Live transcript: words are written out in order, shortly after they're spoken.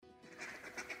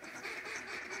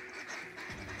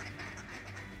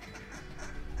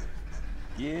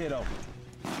Get 'em.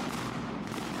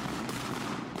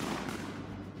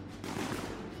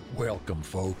 Welcome,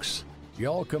 folks.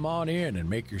 Y'all come on in and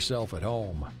make yourself at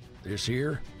home. This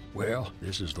here, well,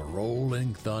 this is the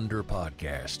Rolling Thunder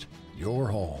Podcast, your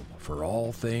home for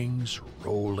all things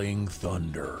Rolling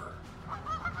Thunder.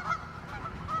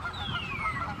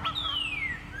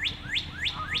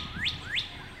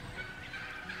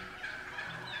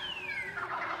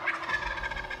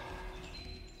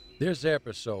 This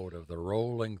episode of the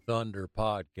Rolling Thunder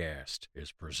Podcast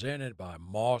is presented by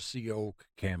Mossy Oak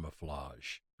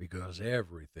Camouflage, because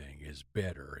everything is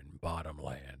better in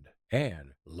Bottomland,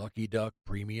 and Lucky Duck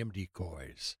Premium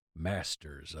Decoys,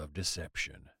 masters of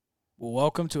deception. Well,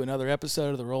 welcome to another episode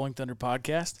of the Rolling Thunder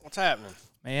Podcast. What's happening?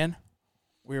 Man,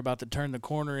 we're about to turn the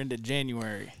corner into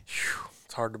January.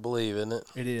 It's hard to believe, isn't it?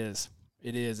 It is.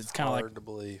 It is. It's kind of like hard to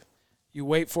believe. You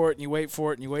wait for it and you wait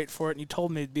for it and you wait for it, and you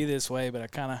told me it'd be this way, but I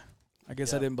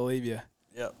guess I didn't believe you.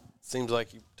 Yep. Seems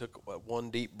like you took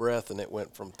one deep breath and it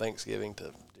went from Thanksgiving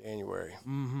to January.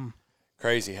 Mm-hmm.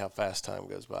 Crazy how fast time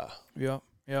goes by. Yep.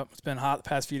 It's been hot the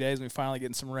past few days, and we're finally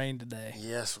getting some rain today.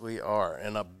 Yes, we are,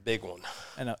 and a big one.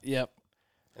 And yep.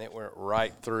 And it went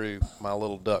right through my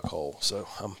little duck hole, so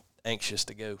I'm anxious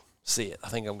to go see it. I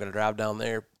think I'm going to drive down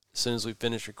there as soon as we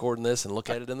finish recording this and look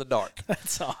at it in the dark.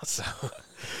 That's awesome.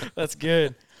 That's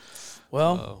good.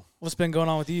 Well, what's been going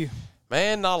on with you?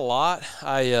 Man, not a lot.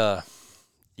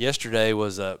 Yesterday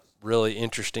was a really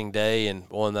interesting day, and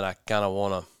one that I kind of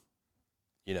want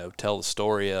to, tell the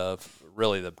story of,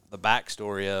 really the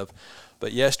backstory of.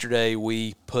 But yesterday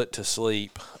we put to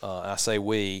sleep, I say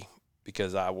we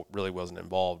because I really wasn't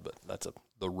involved, but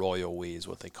the royal we is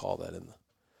what they call that in the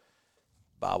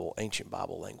Bible, ancient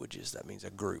Bible languages. That means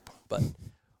a group. But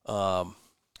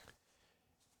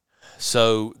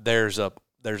so there's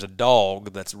a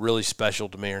dog that's really special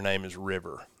to me. Her name is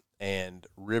River. And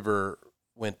River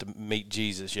went to meet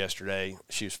Jesus yesterday.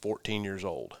 She was 14 years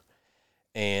old.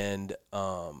 And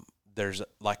there's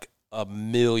like a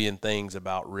million things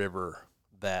about River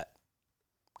that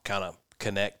kind of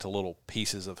connect to little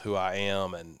pieces of who I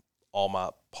am and all my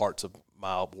parts of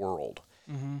my world.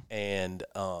 Mm-hmm. And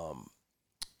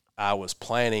I was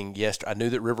planning yesterday. I knew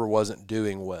that River wasn't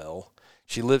doing well.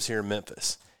 She lives here in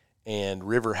Memphis. And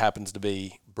River happens to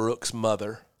be Brooke's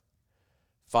mother,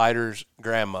 Fighter's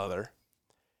grandmother.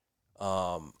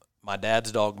 My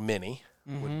dad's dog, Minnie,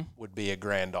 would be a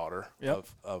granddaughter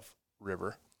of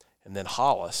River. And then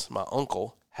Hollis, my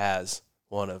uncle, has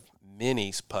one of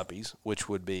Minnie's puppies, which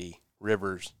would be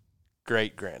River's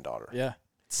great-granddaughter. Yeah.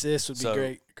 Sis would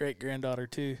be great-granddaughter,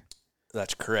 too.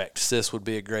 That's correct. Sis would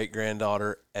be a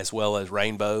great-granddaughter, as well as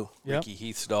Rainbow, Ricky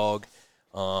Heath's dog.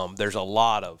 There's a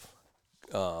lot of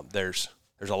there's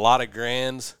a lot of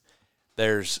grands.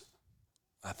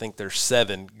 I think there's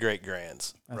 7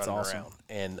 great-grands running around.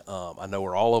 And I know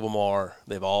where all of them are.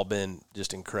 They've all been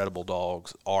just incredible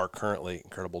dogs, are currently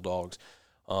incredible dogs.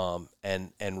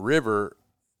 And River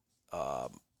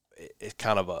is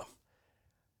kind of a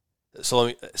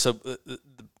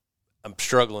 – I'm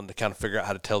struggling to kind of figure out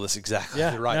how to tell this exactly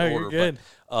the right order. You're good.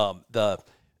 But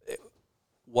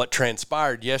what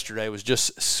transpired yesterday was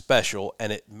just special,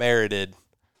 and it merited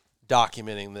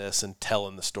documenting this and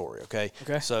telling the story. Okay.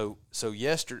 So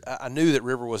yesterday, I knew that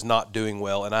River was not doing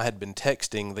well, and I had been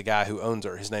texting the guy who owns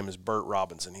her. His name is Bert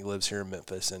Robinson. He lives here in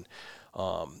Memphis,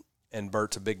 and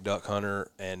Bert's a big duck hunter,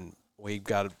 and we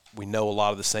know a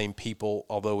lot of the same people,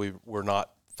 although we're not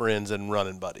friends and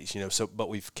running buddies, but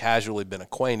we've casually been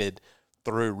acquainted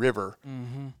through River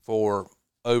for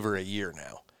over a year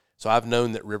now. So I've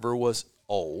known that River was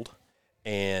old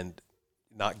and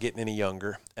not getting any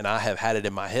younger, and I have had it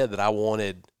in my head that I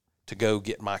wanted to go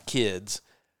get my kids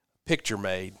picture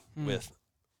made with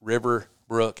River,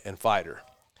 Brooke, and Fighter,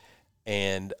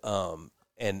 and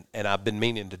I've been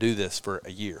meaning to do this for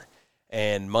a year.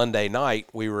 And Monday night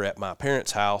we were at my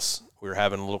parents' house. We were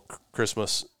having a little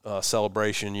Christmas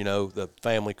celebration, the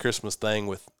family Christmas thing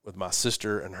with my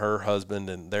sister and her husband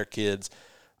and their kids.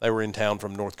 They were in town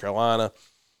from North Carolina.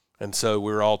 And so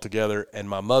we were all together, and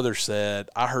my mother said,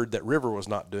 I heard that River was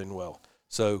not doing well.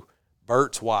 So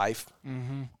Bert's wife,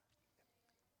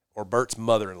 or Bert's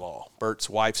mother-in-law, Bert's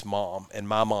wife's mom, and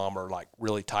my mom are like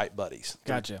really tight buddies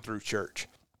through church.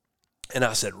 And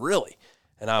I said, really?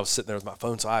 And I was sitting there with my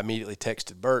phone, so I immediately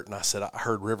texted Bert, and I said, I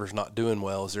heard River's not doing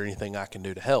well. Is there anything I can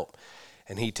do to help?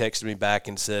 And he texted me back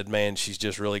and said, man, she's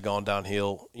just really gone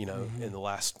downhill, in the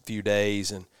last few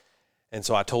days. And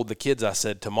so I told the kids, I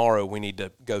said, tomorrow we need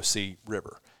to go see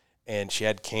River. And she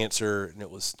had cancer, and it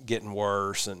was getting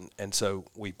worse. And so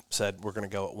we said, we're going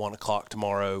to go at 1 o'clock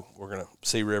tomorrow. We're going to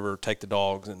see River, take the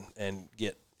dogs, and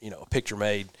get, a picture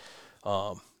made.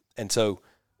 And so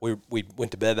we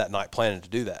went to bed that night planning to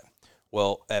do that.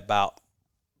 Well, at about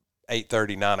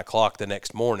 8:30, 9 o'clock the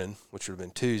next morning, which would have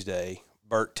been Tuesday,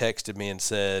 Bert texted me and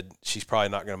said she's probably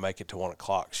not going to make it to 1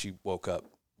 o'clock. She woke up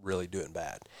really doing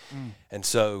bad. And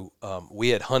so we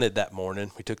had hunted that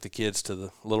morning. We took the kids to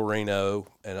the Little Reno,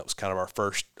 and it was kind of our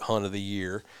first hunt of the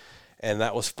year. And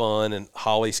that was fun. And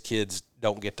Holly's kids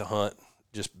don't get to hunt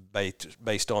just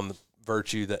based on the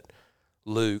virtue that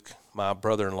Luke, my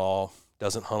brother-in-law,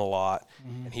 doesn't hunt a lot,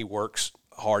 and he works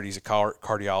hard. He's a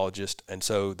cardiologist, and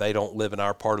so they don't live in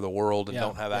our part of the world and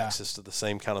don't have access to the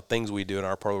same kind of things we do in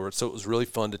our part of the world. So it was really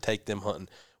fun to take them hunting.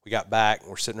 We got back, and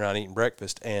we're sitting around eating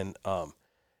breakfast, and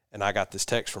I got this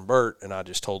text from Bert, and I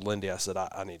just told Lindy, I said,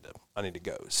 I need to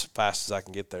go as fast as I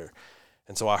can get there.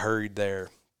 And so I hurried there,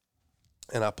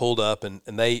 and I pulled up, and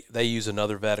they use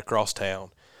another vet across town,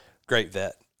 great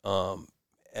vet,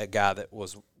 a guy that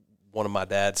was one of my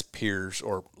dad's peers,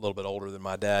 or a little bit older than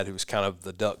my dad, who was kind of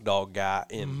the duck dog guy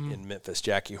in Memphis,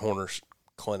 Jackie Horner's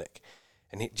clinic.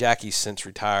 And Jackie's since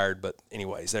retired, but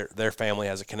anyways, their family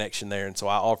has a connection there. And so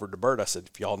I offered to Bert, I said,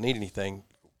 if y'all need anything,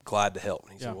 glad to help.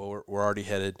 And he said, well, we're already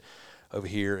headed over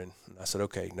here. And I said,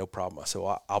 okay, no problem. I said,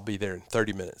 well, I'll be there in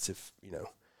 30 minutes if, And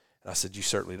I said, you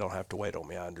certainly don't have to wait on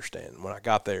me. I understand. And when I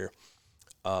got there,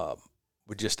 I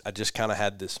just kind of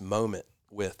had this moment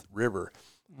with River.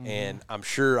 And I'm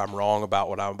sure I'm wrong about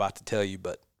what I'm about to tell you,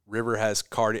 but River has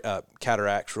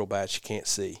cataracts real bad. She can't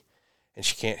see, and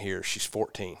she can't hear. She's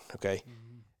 14, okay?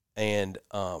 And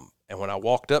when I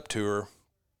walked up to her,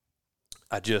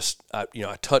 I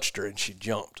touched her, and she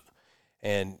jumped.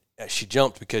 And she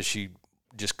jumped because she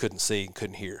just couldn't see and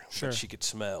couldn't hear. Sure. But she could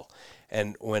smell.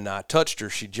 And when I touched her,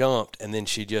 she jumped, and then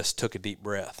she just took a deep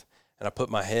breath. And I put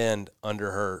my hand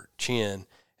under her chin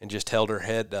and just held her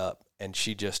head up. And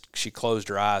she closed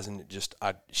her eyes, and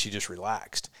she just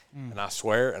relaxed. And I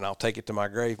swear, and I'll take it to my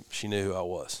grave, she knew who I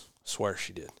was. I swear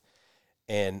she did.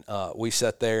 And we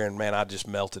sat there, and man, I just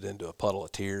melted into a puddle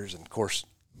of tears. And of course,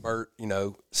 Bert,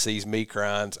 sees me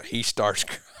crying, so he starts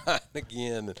crying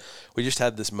again. And we just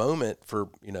had this moment for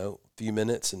a few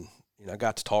minutes, and I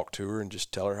got to talk to her and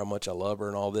just tell her how much I love her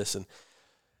and all this. And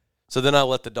so then I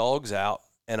let the dogs out,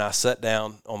 and I sat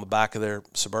down on the back of their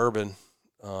Suburban.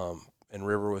 And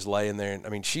River was laying there, and I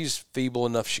mean, she's feeble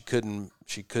enough she couldn't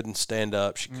stand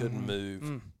up, she couldn't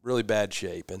move, really bad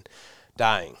shape, and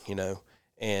dying,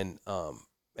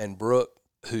 and Brooke,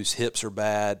 whose hips are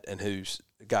bad and who's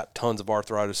got tons of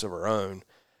arthritis of her own,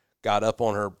 got up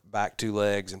on her back two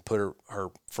legs and put her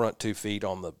front 2 feet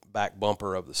on the back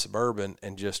bumper of the Suburban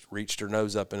and just reached her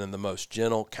nose up, and in the most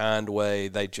gentle, kind way,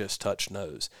 they just touched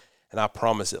nose, and I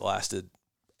promise it lasted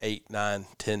 8, 9,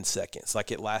 10 seconds. Like,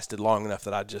 it lasted long enough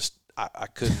that I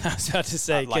couldn't. I was about to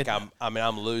say,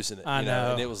 I'm losing it. I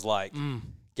know. And it was like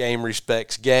game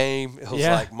respects game. It was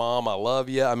like, Mom, I love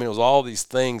you. I mean, it was all these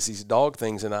things, these dog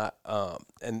things, and I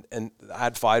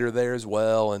had Fighter there as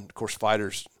well. And of course,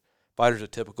 Fighter's a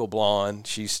typical blonde.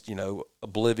 She's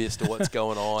oblivious to what's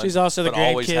going on. She's also the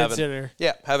grandkids that are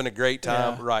having a great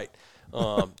time. Right.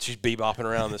 She's bebopping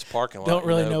around this parking lot. Don't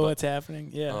really know what's happening.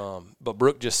 Yeah. But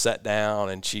Brooke just sat down,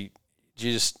 and she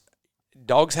just.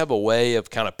 Dogs have a way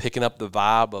of kind of picking up the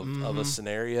vibe of a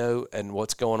scenario and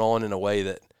what's going on in a way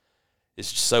that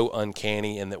is just so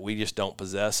uncanny and that we just don't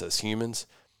possess as humans.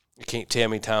 You can't tell how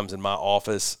many times in my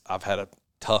office I've had a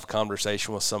tough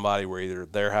conversation with somebody where either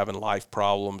they're having life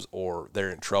problems or they're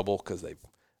in trouble because they've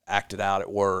acted out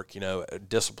at work, a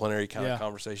disciplinary kind of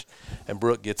conversation. And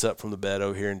Brooke gets up from the bed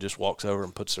over here and just walks over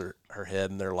and puts her head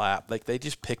in their lap. Like, they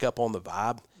just pick up on the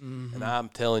vibe. And I'm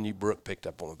telling you, Brooke picked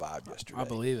up on the vibe yesterday. I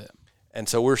believe it. And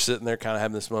so we're sitting there kind of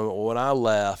having this moment. Well, when I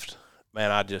left,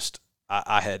 man,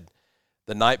 I had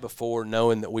the night before,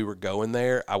 knowing that we were going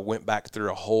there, I went back through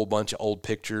a whole bunch of old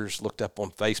pictures, looked up on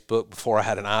Facebook before I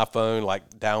had an iPhone, like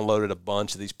downloaded a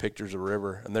bunch of these pictures of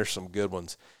River, and there's some good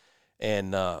ones.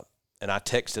 And I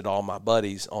texted all my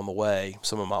buddies on the way,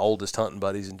 some of my oldest hunting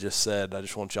buddies, and just said, I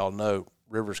just want y'all to know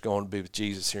River's going to be with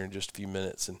Jesus here in just a few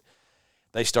minutes. And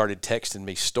they started texting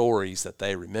me stories that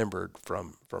they remembered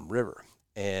from River.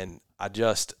 And I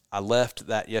left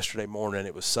that yesterday morning.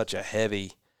 It was such a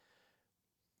heavy,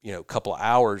 couple of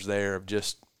hours there of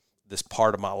just this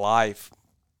part of my life,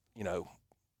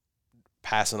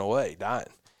 passing away, dying.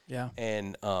 Yeah.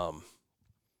 And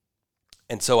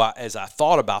so as I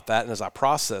thought about that and as I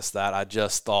processed that, I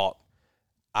just thought,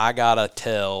 I gotta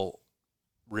tell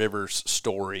River's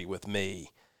story with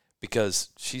me because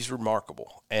she's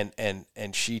remarkable. And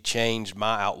she changed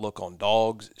my outlook on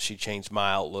dogs. She changed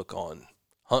my outlook on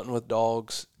hunting with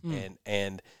dogs,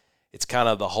 and it's kind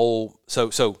of the whole.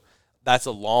 So that's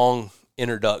a long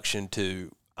introduction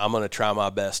to. I'm going to try my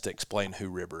best to explain who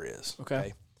River is.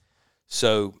 Okay.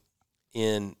 So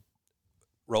in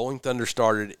Rolling Thunder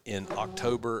started in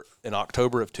October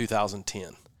of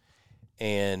 2010,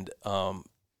 and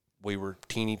we were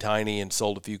teeny tiny and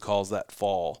sold a few calls that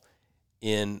fall.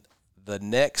 In the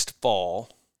next fall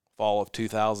of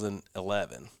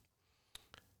 2011,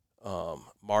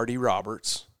 Marty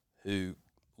Roberts, who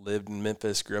lived in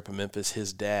Memphis, grew up in Memphis,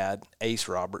 his dad, Ace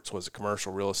Roberts, was a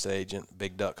commercial real estate agent,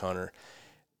 big duck hunter.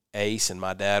 Ace and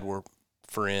my dad were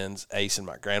friends. Ace and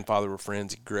my grandfather were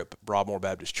friends. He grew up at Broadmoor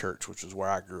Baptist Church, which is where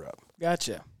I grew up.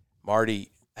 Gotcha.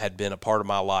 Marty had been a part of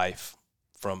my life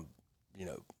from,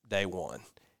 day one.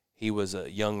 He was a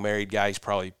young married guy. He's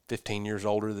probably 15 years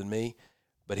older than me,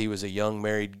 but he was a young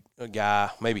married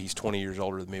guy. Maybe he's 20 years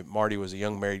older than me. Marty was a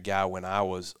young married guy when I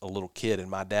was a little kid,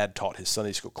 and my dad taught his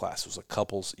Sunday school class. It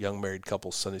was a young married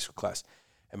couples Sunday school class,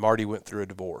 and Marty went through a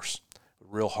divorce.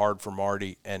 Real hard for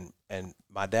Marty, and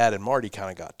my dad and Marty kind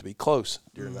of got to be close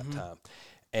during that time.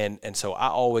 And so I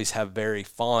always have very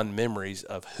fond memories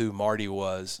of who Marty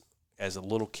was as a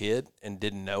little kid and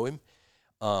didn't know him.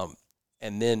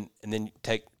 And then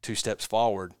take 2 steps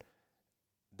forward.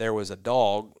 There was a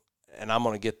dog, and I'm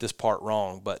going to get this part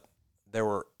wrong, but there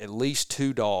were at least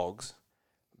 2 dogs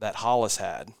that Hollis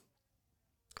had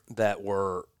that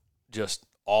were just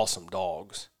awesome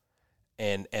dogs.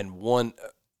 And one,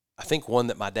 I think one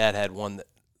that my dad had, one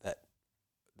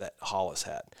that Hollis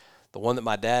had. The one that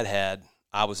my dad had,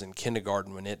 I was in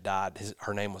kindergarten when it died.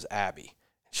 Her name was Abby.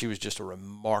 She was just a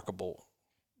remarkable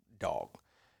dog.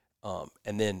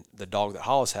 And then the dog that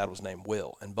Hollis had was named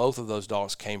Will, and both of those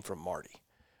dogs came from Marty.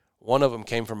 One of them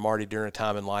came from Marty during a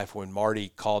time in life when Marty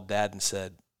called Dad and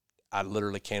said, I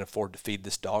literally can't afford to feed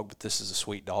this dog, but this is a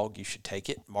sweet dog. You should take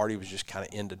it. Marty was just kind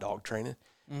of into dog training.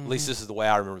 At least this is the way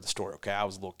I remember the story. Okay, I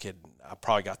was a little kid. I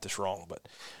probably got this wrong, but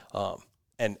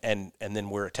and then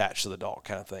we're attached to the dog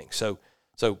kind of thing. So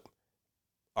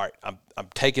all right,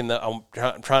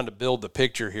 I'm trying to build the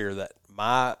picture here that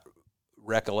my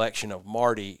recollection of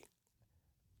Marty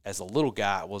as a little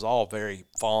guy was all very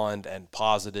fond and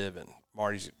positive, and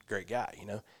Marty's a great guy,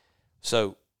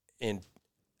 So in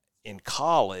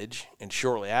college and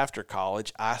shortly after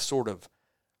college, I sort of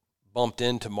bumped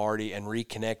into Marty and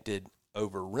reconnected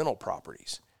over rental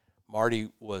properties. Marty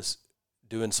was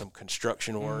doing some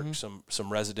construction work, some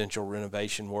residential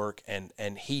renovation work,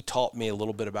 and he taught me a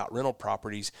little bit about rental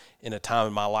properties in a time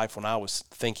in my life when I was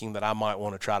thinking that I might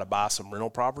want to try to buy some rental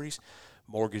properties.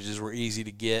 Mortgages were easy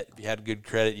to get. If you had good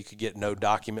credit, you could get no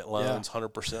document loans,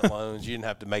 100% loans. You didn't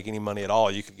have to make any money at all.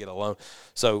 You could get a loan.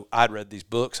 So I'd read these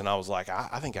books, and I was like,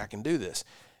 I think I can do this.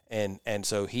 And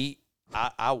so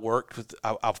I worked with,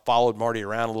 I followed Marty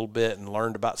around a little bit and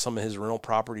learned about some of his rental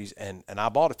properties, and I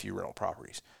bought a few rental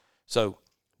properties. So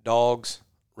dogs,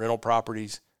 rental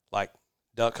properties, like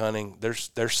duck hunting,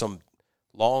 there's some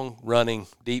long-running,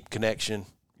 deep connection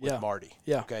with Marty.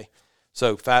 Yeah. Okay.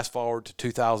 So fast forward to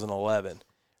 2011,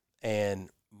 and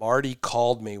Marty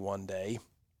called me one day,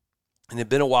 and it had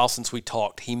been a while since we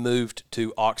talked. He moved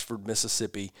to Oxford,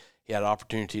 Mississippi. He had an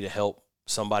opportunity to help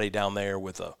somebody down there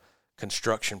with a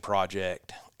construction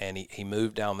project, and he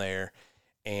moved down there,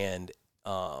 and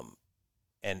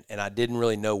I didn't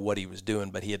really know what he was doing,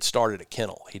 but he had started a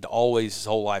kennel. He'd always, his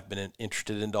whole life, been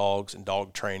interested in dogs and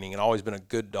dog training, and always been a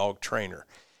good dog trainer.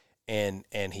 And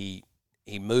he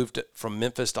moved from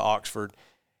Memphis to Oxford,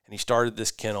 and he started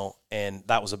this kennel, and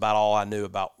that was about all I knew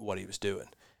about what he was doing.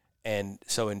 And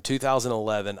so in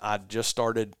 2011, I just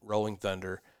started Rolling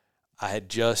Thunder. I had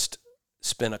just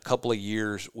spent a couple of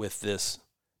years with this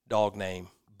dog named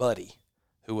Buddy,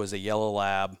 who was a yellow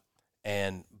lab,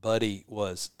 and Buddy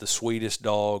was the sweetest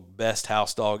dog, best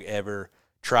house dog ever,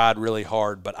 tried really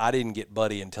hard, but I didn't get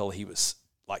Buddy until he was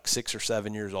like 6 or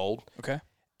 7 years old. Okay.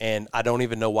 And I don't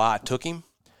even know why I took him.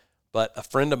 But a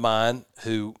friend of mine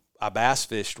who I bass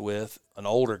fished with, an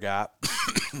older guy,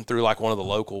 through like one of the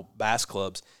local bass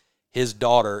clubs, his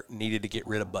daughter needed to get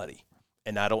rid of Buddy.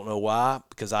 And I don't know why,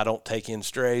 because I don't take in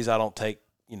strays. I don't take,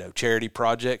 charity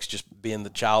projects. Just being the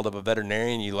child of a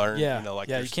veterinarian, you learn,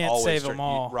 you can't save them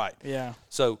all. Right. Yeah.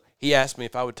 So he asked me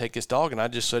if I would take this dog, and I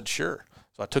just said, sure.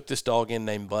 So I took this dog in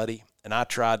named Buddy, and I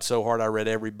tried so hard. I read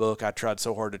every book. I tried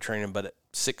so hard to train him, but at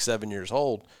 6, 7 years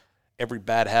old, every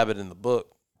bad habit in the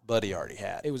book, Buddy already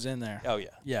had. It was in there. Oh, yeah.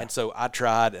 Yeah. And so I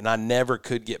tried, and I never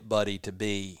could get Buddy to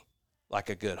be like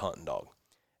a good hunting dog.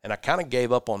 And I kind of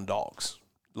gave up on dogs,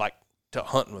 like to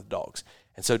hunting with dogs.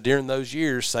 And so during those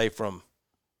years, say from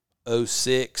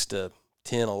 06 to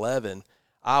 10, 11,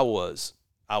 I was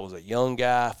a young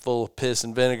guy full of piss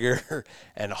and vinegar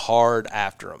and hard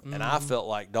after them. And I felt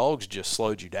like dogs just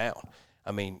slowed you down.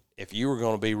 I mean, if you were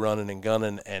going to be running and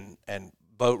gunning and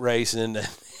boat racing and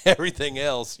everything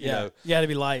else, you know. You got to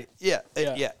be light. Yeah.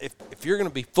 If you're going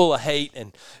to be full of hate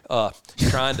and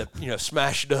trying to, you know,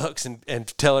 smash ducks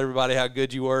and tell everybody how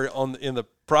good you were in the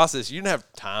process, you didn't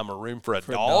have time or room for a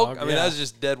dog. I mean, that was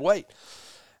just dead weight.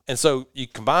 And so you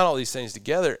combine all these things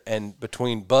together, and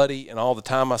between Buddy and all the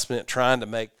time I spent trying to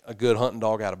make a good hunting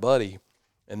dog out of Buddy,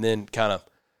 and then kind of,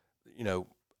 you know,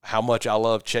 how much I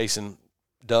love chasing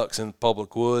ducks in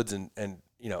public woods, and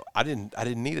you know, I didn't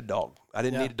need a dog. I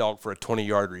didn't need a dog for a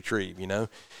 20-yard retrieve, you know.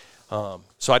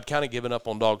 So I'd kind of given up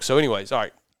on dogs. So anyways, all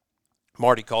right,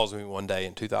 Marty calls me one day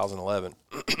in 2011,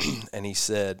 and he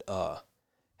said,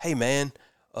 hey, man,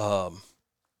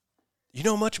 you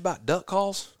know much about duck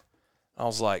calls? I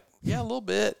was like, yeah, a little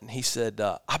bit. And he said,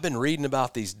 I've been reading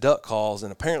about these duck calls,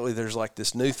 and apparently there's like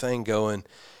this new thing going,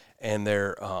 and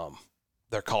they're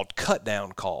called cut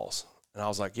down calls. And I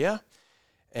was like, yeah.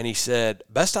 And he said,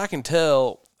 best I can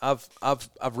tell, I've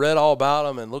read all about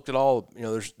them and looked at all, you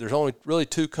know, there's only really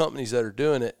 2 companies that are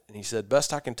doing it. And he said,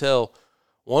 best I can tell,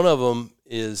 one of them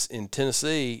is in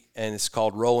Tennessee, and it's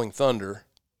called Rolling Thunder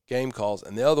game calls,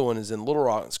 and the other one is in Little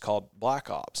Rock, and it's called Black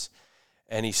Ops.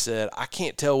 And he said, I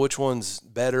can't tell which one's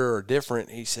better or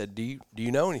different. He said, do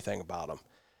you know anything about them?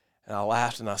 And I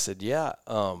laughed and I said, yeah.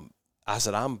 I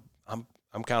said, I'm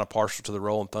kind of partial to the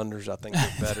Rolling Thunders. I think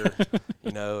they're better,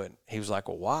 you know. And he was like,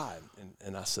 well, why?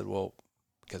 And I said, well,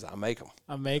 because I make them.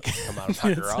 Come out of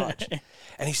my garage.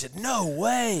 And he said, no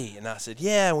way. And I said,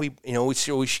 yeah. And we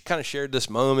kind of shared this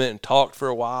moment and talked for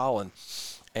a while.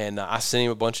 And I sent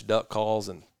him a bunch of duck calls,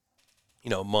 and, you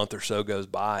know, a month or so goes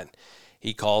by, and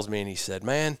he calls me and he said,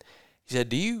 man, he said,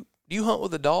 do you hunt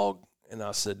with a dog? And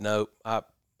I said, no, I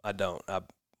don't. I'm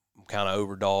kind of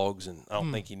over dogs, and I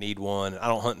don't think you need one. I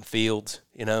don't hunt in fields,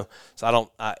 you know,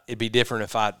 so it'd be different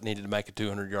if I needed to make a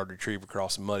 200-yard retrieve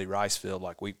across a muddy rice field.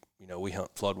 Like we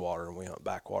hunt floodwater and we hunt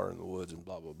backwater in the woods and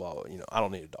blah, blah, blah. You know, I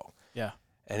don't need a dog. Yeah.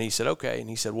 And he said, okay.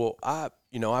 And he said, well, I've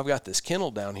got this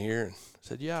kennel down here. And I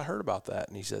said, yeah, I heard about that.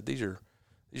 And he said, these are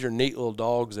neat little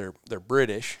dogs. They're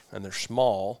British, and they're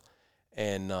small.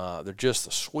 And they're just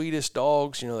the sweetest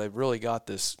dogs. You know, they've really got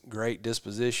this great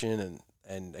disposition,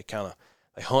 and they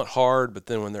hunt hard, but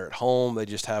then when they're at home, they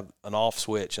just have an off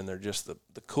switch, and they're just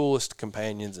the coolest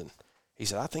companions. And he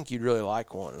said, I think you'd really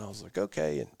like one. And I was like,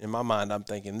 okay. And in my mind, I'm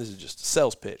thinking this is just a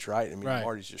sales pitch, right? I mean, right.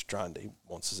 Marty's just he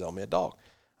wants to sell me a dog.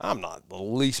 I'm not the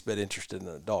least bit interested in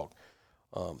a dog.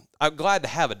 I'm glad to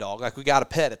have a dog. Like, we got a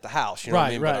pet at the house, you know what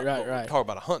I mean? Right. We're talking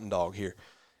about a hunting dog here.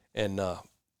 And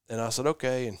I said,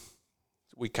 okay. And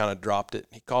we kind of dropped it.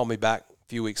 He called me back a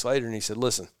few weeks later, and he said,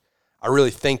 listen, I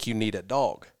really think you need a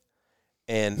dog.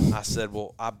 And I said,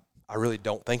 well, I really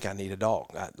don't think I need a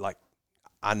dog.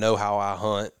 I know how I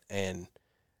hunt, and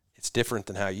it's different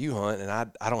than how you hunt, and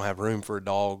I don't have room for a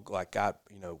dog. Like,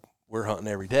 we're hunting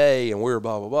every day, and we're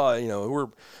blah, blah, blah. You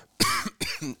know,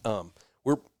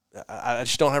 I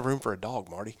just don't have room for a dog,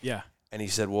 Marty. Yeah. And he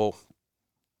said, well,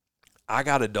 I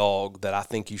got a dog that I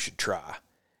think you should try.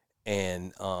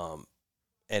 And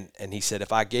he said,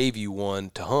 if I gave you one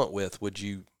to hunt with, would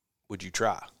you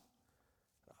try?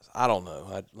 I don't know.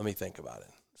 Let me think about it.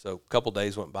 So a couple of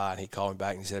days went by, and he called me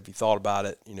back, and he said, "Have you thought about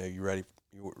it? You know, you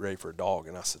ready for a dog?"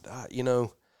 And I said,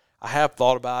 I have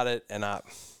thought about it, and I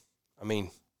mean,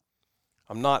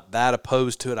 I'm not that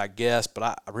opposed to it, I guess, but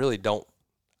I really don't.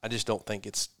 I just don't think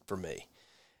it's for me.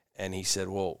 And he said,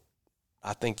 "Well,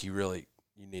 I think you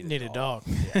need a dog."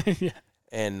 Yeah. Yeah.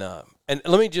 And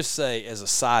let me just say, as a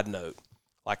side note,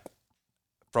 like,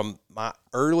 from my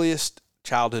earliest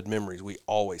childhood memories, we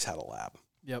always had a lab.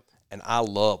 Yep. And I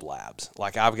love labs.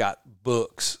 Like, I've got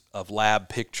books of lab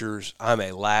pictures. I'm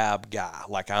a lab guy.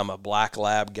 Like, I'm a black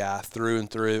lab guy through and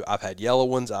through. I've had yellow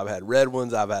ones. I've had red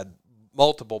ones. I've had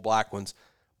multiple black ones.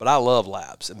 But I love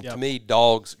labs. And to me,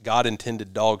 dogs, God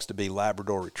intended dogs to be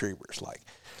Labrador retrievers. Like,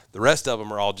 the rest of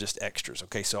them are all just extras.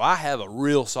 Okay, so I have a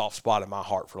real soft spot in my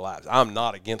heart for labs. I'm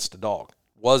not against a dog.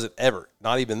 Wasn't ever.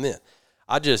 Not even then.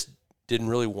 I just didn't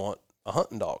really want a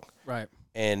hunting dog. Right.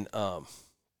 And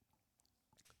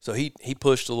so he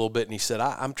pushed a little bit, and he said,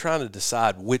 I'm trying to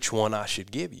decide which one I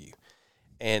should give you.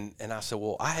 And I said,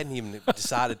 well, I hadn't even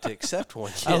decided to accept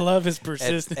one yet. I love his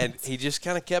persistence. And he just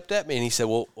kind of kept at me, and he said,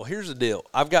 well, here's the deal.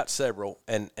 I've got several,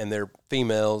 and they're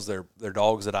females. They're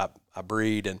dogs that I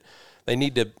breed, and they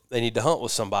need to hunt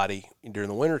with somebody during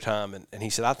the wintertime. And he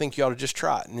said, I think you ought to just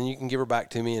try it, and then you can give her back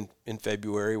to me in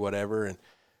February, whatever.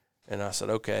 And I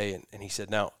said, okay. And he said,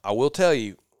 now, I will tell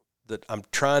you that I'm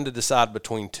trying to decide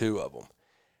between two of them.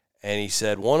 And he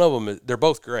said, one of them, they're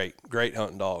both great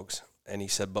hunting dogs. And he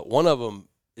said, but one of them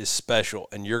is special,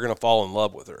 and you're going to fall in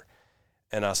love with her.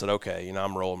 And I said, okay,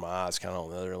 I'm rolling my eyes kind of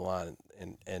on the other line.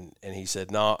 And he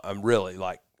said, no, I'm really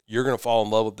like, you're going to fall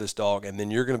in love with this dog, and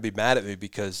then you're going to be mad at me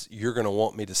because you're going to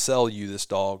want me to sell you this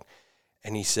dog.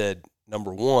 And he said,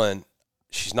 number one,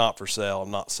 she's not for sale.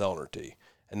 I'm not selling her to you.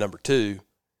 And number two,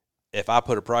 if I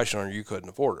put a price on her, you couldn't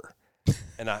afford her.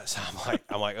 And I'm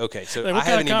like, okay. So like, what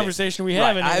kind of conversation we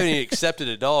having? I haven't even accepted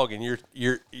a dog, and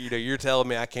you're telling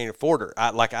me I can't afford her.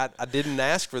 I didn't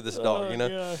ask for this dog,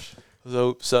 Gosh.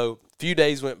 So a few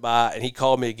days went by, and he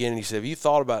called me again, and he said, have you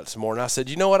thought about it some more? And I said,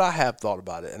 you know what? I have thought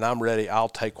about it, and I'm ready. I'll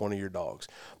take one of your dogs.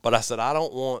 But I said, I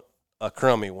don't want a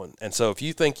crummy one. And so if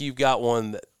you think you've got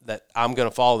one that I'm going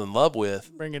to fall in love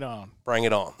with, bring it on.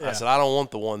 Yeah. I said, I don't want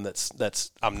the one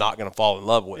that's I'm not going to fall in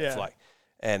love with. Yeah.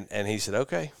 And he said,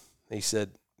 okay. He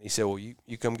said, well,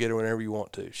 you come get her whenever you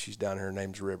want to. She's down here. Her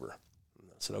name's River.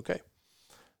 And I said, okay.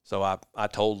 So I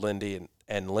told Lindy,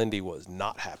 and Lindy was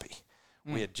not happy.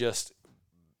 We had just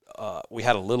we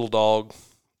had a little dog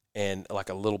and like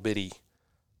a little bitty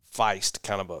feist,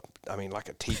 kind of like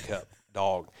a teacup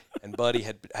dog. And Buddy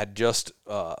had just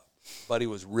Buddy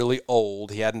was really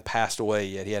old. He hadn't passed away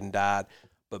yet. He hadn't died,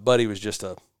 but Buddy was just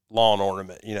a lawn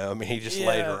ornament, he just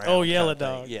laid around. Oh, yellow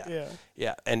dog.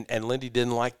 Yeah. And Lindy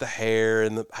didn't like the hair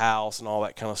in the house and all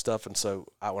that kind of stuff. And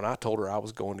so when I told her I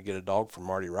was going to get a dog from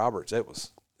Marty Roberts, it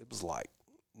was like,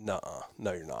 no,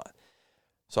 you're not.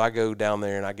 So I go down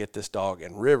there and I get this dog,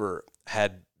 and River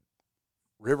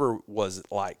was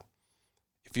like,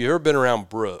 if you've ever been around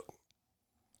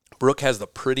Brooke has the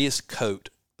prettiest coat,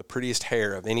 the prettiest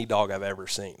hair of any dog I've ever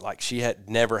seen. Like, she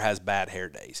never has bad hair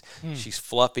days. She's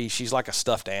fluffy. She's like a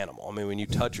stuffed animal. I mean, when you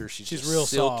touch her, she's just real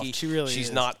silky. soft. She really she's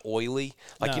is. not oily.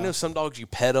 Like, No. some dogs, you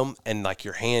pet them and like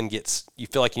your hand you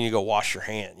feel like you need to go wash your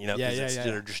hand, because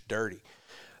they're just dirty.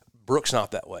 Brooke's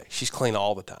not that way. She's clean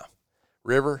all the time.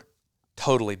 River,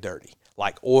 totally dirty.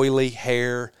 Like oily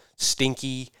hair,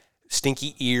 stinky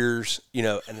ears,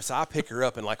 and so I pick her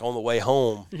up, and like on the way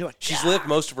home, she's lived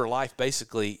most of her life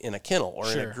basically in a kennel or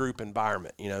in a group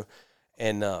environment,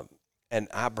 and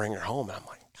I bring her home, and I'm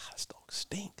like, God, this dog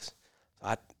stinks.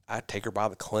 So I take her by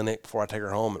the clinic before I take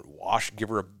her home and give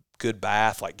her a good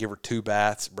bath, like give her 2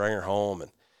 baths, bring her home,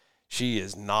 and she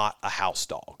is not a house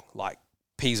dog, like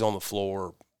pees on the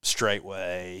floor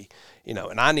straightway,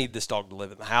 and I need this dog to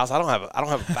live in the house. I don't have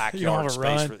a backyard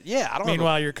space for it. Yeah, I don't.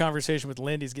 Meanwhile, your conversation with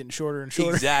Lindy's getting shorter and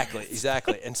shorter.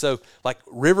 Exactly. And so, like,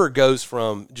 River goes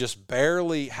from just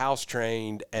barely house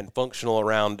trained and functional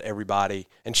around everybody,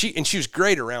 and she was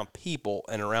great around people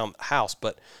and around the house,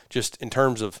 but just in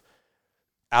terms of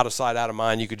out of sight, out of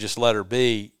mind, you could just let her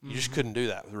be. You just couldn't do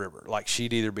that with River. Like,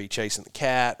 she'd either be chasing the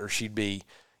cat, or she'd be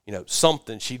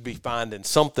something. She'd be finding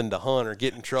something to hunt or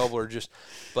get in trouble or just.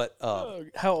 But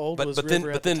how old was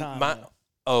River at the time?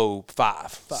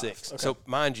 5, 6. Okay. So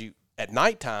mind you, at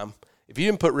nighttime, if you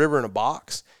didn't put River in a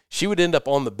box, she would end up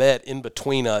on the bed in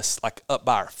between us, like up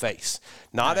by our face,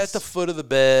 not at the foot of the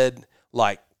bed,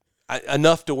 like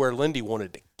enough to where Lindy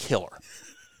wanted to kill her.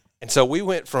 And so we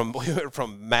went from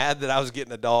mad that I was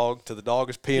getting a dog to the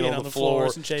dog is peeing on the floor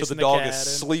to the dog is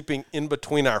sleeping in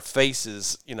between our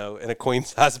faces, in a queen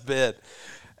size bed.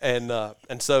 And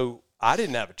so I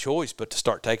didn't have a choice but to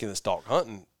start taking this dog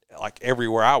hunting, like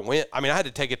everywhere I went. I mean, I had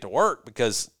to take it to work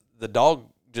because the dog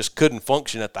just couldn't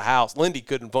function at the house. Lindy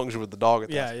couldn't function with the dog at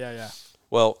the house. Yeah.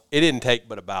 Well, it didn't take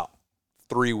but about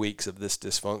 3 weeks of this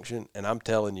dysfunction. And I'm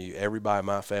telling you, everybody in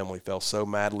my family fell so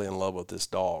madly in love with this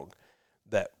dog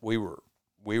that we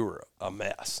were a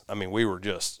mess. I mean, we were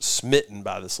just smitten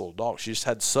by this little dog. She just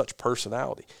had such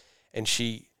personality. And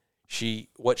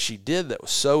what she did that was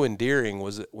so endearing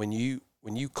was that when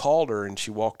you called her and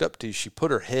she walked up to you, she put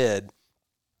her head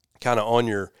kind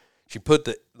of she put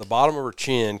the bottom of her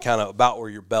chin kind of about where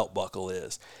your belt buckle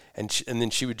is. And then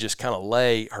she would just kind of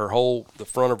lay the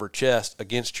front of her chest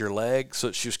against your leg.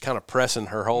 So she was kind of pressing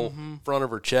her whole front of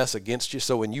her chest against you.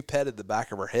 So when you petted the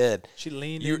back of her head, she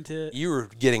leaned into it. You were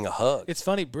getting a hug. It's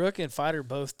funny, Brooke and Fighter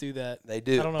both do that. They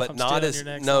do, I don't know but if I'm not as your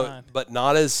next line. but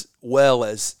not as well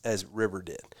as River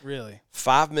did. Really,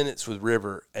 5 minutes with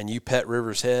River, and you pet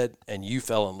River's head, and you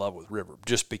fell in love with River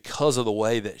just because of the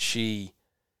way that she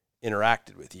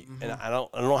interacted with you. And I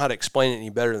don't know how to explain it any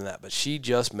better than that, but she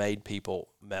just made people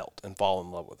melt and fall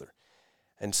in love with her.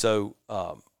 And so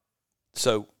all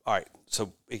right,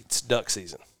 so it's duck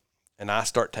season, and I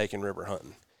start taking River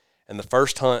hunting. And the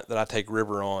first hunt that I take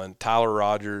River on, Tyler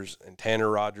Rogers and Tanner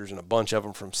Rogers and a bunch of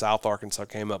them from South Arkansas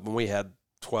came up, and we had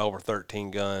 12 or 13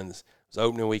 guns. It was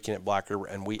opening weekend at Black River,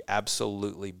 and we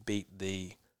absolutely beat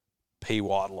the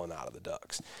pee-waddling out of the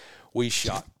ducks. We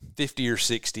shot 50 or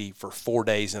 60 for 4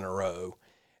 days in a row,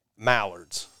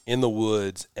 mallards, in the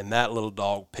woods, and that little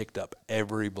dog picked up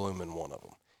every blooming one of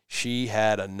them. She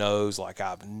had a nose like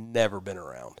I've never been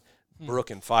around.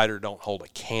 Brooke and Fighter don't hold a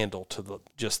candle to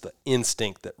just the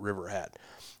instinct that River had.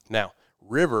 Now,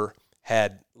 River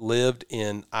had lived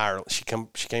in Ireland. She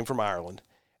came from Ireland,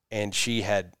 and she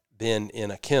had been in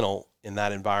a kennel in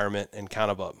that environment, and kind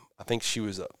of I think she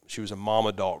was a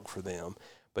mama dog for them,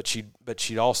 but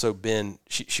she'd also been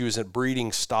she was a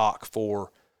breeding stock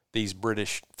for these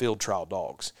British field trial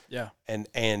dogs. Yeah.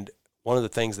 And one of the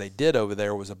things they did over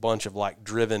there was a bunch of like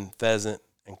driven pheasant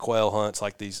and quail hunts,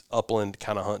 like these upland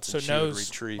kind of hunts. So and she would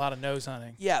retrieve a lot of nose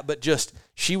hunting. Yeah, but just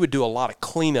she would do a lot of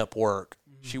cleanup work.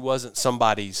 Mm-hmm. She wasn't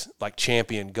somebody's like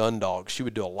champion gun dog. She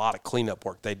would do a lot of cleanup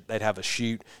work. They'd have a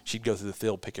shoot. She'd go through the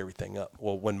field, pick everything up.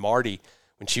 Well, when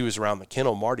she was around the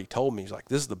kennel, Marty told me, he's like,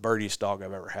 "This is the birdiest dog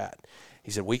I've ever had."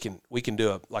 He said, "We can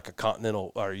do a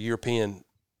continental or European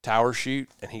tower shoot,"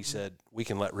 and he said, "We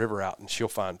can let River out and she'll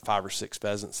find 5 or 6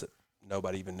 pheasants that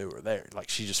nobody even knew were there. Like,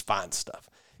 she just finds stuff.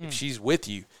 If she's with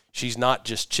you, she's not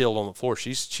just chilled on the floor.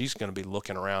 She's going to be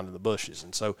looking around in the bushes."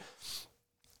 And so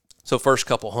first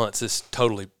couple hunts, this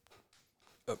totally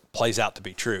plays out to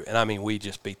be true. And I mean, we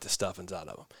just beat the stuffings out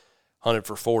of them. Hunted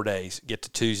for 4 days, get to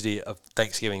Tuesday of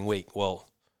Thanksgiving week. Well,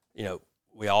 you know,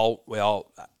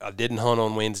 I didn't hunt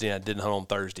on Wednesday and I didn't hunt on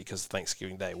Thursday because of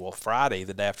Thanksgiving Day. Well, Friday,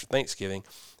 the day after Thanksgiving,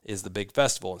 is the big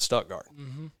festival in Stuttgart.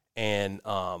 Mm-hmm. And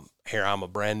here I'm a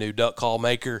brand new duck call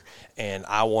maker, and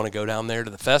I want to go down there to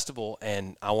the festival,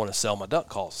 and I want to sell my duck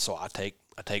calls. So I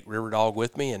take River Dog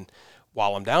with me, and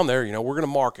while I'm down there, you know, we're going to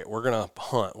market, we're going to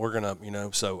hunt, we're going to, you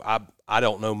know, so I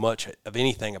don't know much of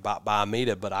anything about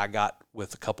Biomeda, but I got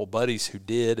with a couple buddies who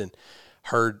did and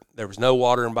heard there was no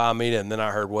water in Biomeda, and then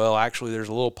I heard, well, actually there's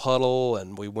a little puddle,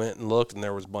 and we went and looked, and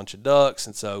there was a bunch of ducks.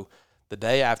 And so the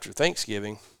day after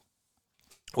Thanksgiving,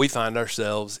 we find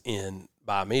ourselves in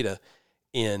Biomeda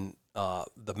in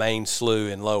the main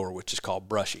slough in Lower, which is called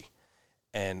Brushy.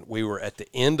 And we were at the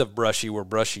end of Brushy, where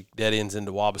Brushy dead ends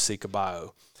into Wabaseka Bayou.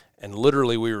 And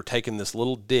literally we were taking this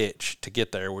little ditch to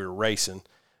get there. We were racing,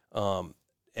 and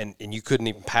you couldn't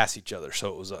even pass each other. So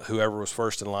it was whoever was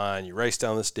first in line, you race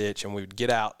down this ditch, and we would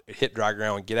get out, hit dry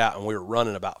ground and get out, and we were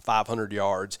running about 500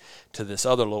 yards to this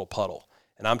other little puddle.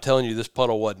 And I'm telling you, this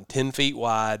puddle wasn't 10 feet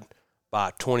wide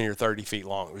by 20 or 30 feet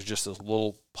long. It was just this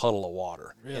little puddle of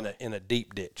water in a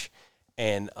deep ditch.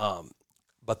 And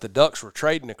but the ducks were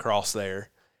trading across there,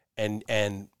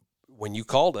 and when you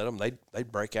called at them,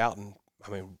 they'd break out, and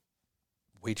I mean,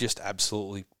 we just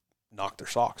absolutely knocked their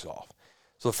socks off.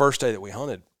 So the first day that we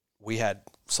hunted, we had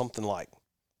something like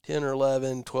 10 or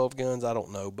 11, 12 guns, I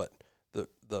don't know, but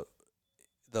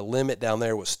the limit down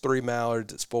there was 3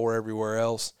 mallards. It's 4 everywhere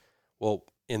else. Well,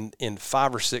 in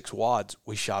 5 or 6 wads,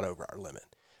 we shot over our limit.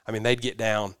 I mean, they'd get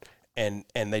down and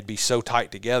they'd be so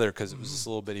tight together because it was this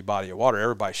little bitty body of water.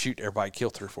 Everybody shoot, everybody kill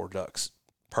 3 or 4 ducks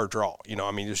per draw. You know,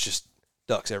 I mean, it was just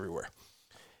ducks everywhere.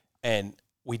 And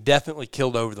we definitely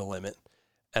killed over the limit.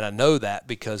 And I know that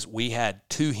because we had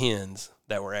 2 hens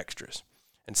that were extras.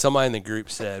 And somebody in the group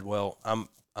said, well, I'm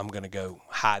going to go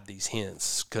hide these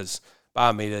hens because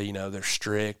Biomeda, you know, they're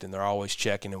strict and they're always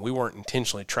checking. And we weren't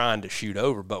intentionally trying to shoot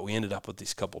over, but we ended up with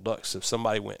these couple ducks. So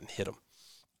somebody went and hit them.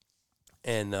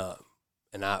 And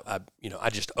I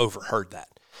just overheard that.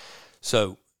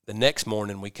 So the next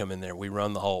morning we come in there, we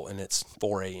run the hole, and it's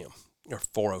 4 a.m. or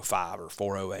 4:05 or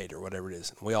 4:08 or whatever it is.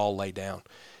 And we all lay down.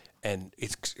 And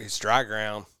it's dry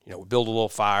ground. You know, we build a little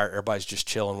fire. Everybody's just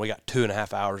chilling. We got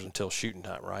 2.5 hours until shooting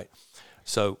time, right?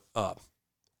 So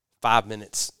 5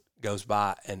 minutes goes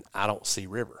by, and I don't see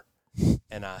River.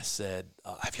 And I said,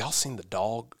 have y'all seen the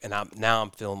dog? And I'm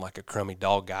feeling like a crummy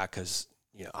dog guy because,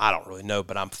 you know, I don't really know,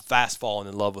 but I'm fast falling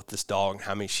in love with this dog and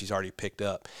how many she's already picked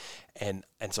up. And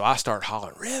so I start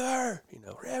hollering, River, you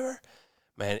know, River.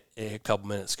 Man, a couple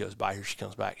minutes goes by. Here she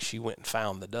comes back. She went and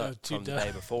found the duck from the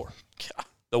day before.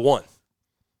 The one.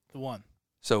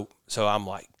 So I'm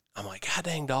like, God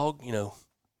dang, dog, you know,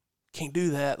 can't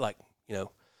do that. Like, you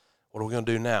know, what are we going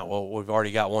to do now? Well, we've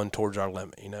already got one towards our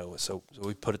limit, you know. So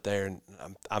we put it there, and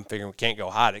I'm figuring we can't go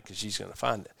hide it because she's going to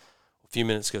find it. A few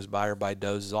minutes goes by, everybody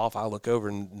dozes off. I look over,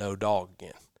 and no dog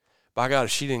again. By God,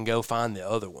 she didn't go find the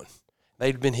other one.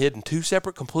 They'd been hidden 2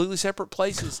 completely separate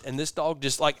places, and this dog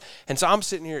just like, and so I'm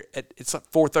sitting here it's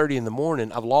like 4:30 in the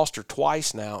morning. I've lost her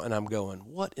twice now, and I'm going,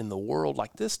 what in the world?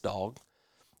 Like, this dog,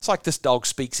 it's like this dog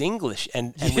speaks English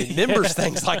and remembers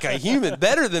things like a human,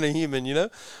 better than a human, you know?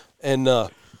 And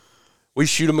we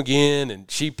shoot them again, and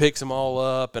she picks them all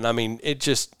up. And I mean,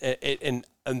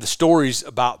 and the stories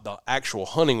about the actual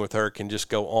hunting with her can just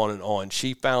go on and on.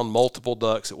 She found multiple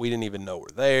ducks that we didn't even know were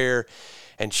there,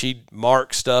 and she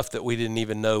marked stuff that we didn't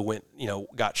even know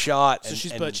got shot. So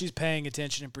she's paying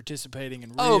attention and participating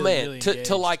and really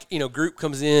to like, group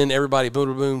comes in, everybody boom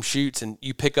boom boom shoots, and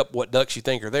you pick up what ducks you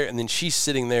think are there, and then she's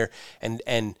sitting there and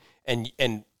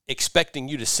expecting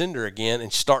you to send her again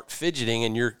and start fidgeting,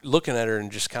 and you're looking at her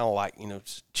and just kind of like,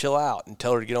 chill out and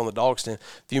tell her to get on the dog stand.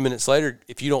 A few minutes later,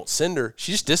 if you don't send her,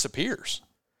 she just disappears.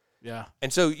 Yeah.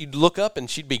 And so you'd look up and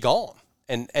she'd be gone.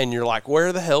 And you're like,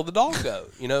 where the hell did the dog go?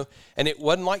 And it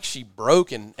wasn't like she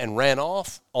broke and ran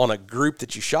off on a group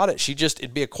that you shot at.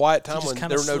 It'd be a quiet time when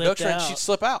there were no ducks around. She'd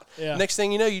slip out. Yeah. Next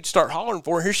thing you know, you'd start hollering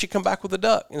for her. Here she come back with a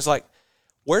duck. And it's like,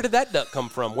 where did that duck come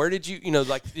from? Where did you,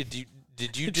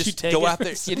 did you just go out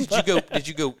there? Yeah, did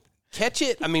you go catch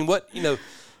it? I mean, what,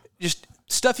 just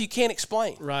stuff you can't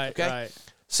explain. Right. Okay. Right.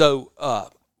 So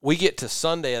we get to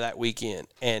Sunday of that weekend,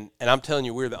 and I'm telling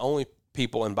you, we're the only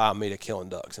people in Biomeda killing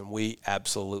ducks, and we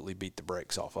absolutely beat the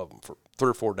brakes off of them for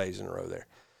 3 or 4 days in a row there.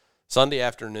 Sunday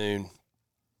afternoon,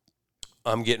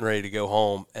 I'm getting ready to go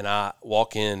home, and I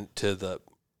walk into the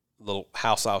little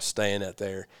house I was staying at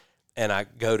there, and I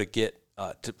go to get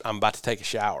I'm about to take a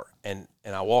shower, and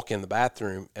I walk in the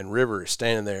bathroom, and River is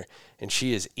standing there, and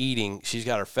she is eating. She's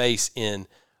got her face in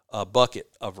a bucket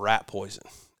of rat poison,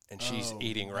 and she's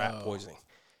eating rat poisoning.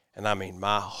 And, I mean,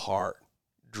 my heart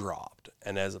dropped.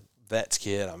 And as a vet's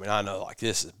kid, I mean, I know, like,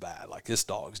 this is bad. Like, this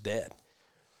dog's dead.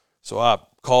 So I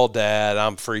called Dad.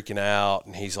 I'm freaking out,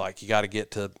 and he's like, you got to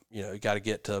get to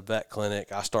a vet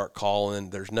clinic. I start calling.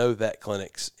 There's no vet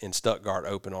clinics in Stuttgart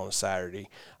open on a Saturday.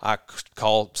 I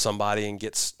call somebody and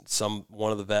get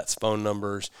one of the vet's phone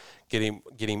numbers, get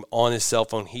him on his cell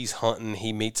phone. He's hunting.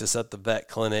 He meets us at the vet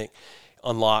clinic,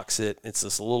 unlocks it. It's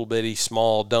this little bitty,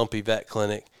 small, dumpy vet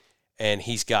clinic, and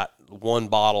he's got one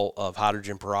bottle of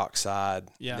hydrogen peroxide.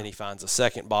 Yeah. Then he finds a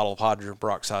second bottle of hydrogen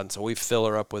peroxide, and so we fill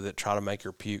her up with it, try to make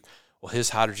her puke. Well,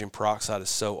 his hydrogen peroxide is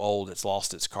so old it's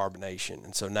lost its carbonation,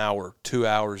 and so now we're 2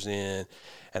 hours in,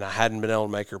 and I hadn't been able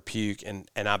to make her puke, and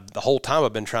the whole time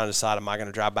I've been trying to decide, am I going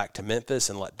to drive back to Memphis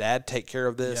and let Dad take care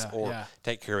of this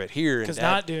take care of it here? Because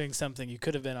not doing something, you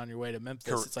could have been on your way to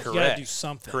Memphis. It's like you got to do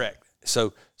something. Correct.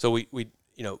 So we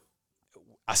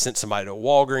I sent somebody to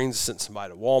Walgreens, sent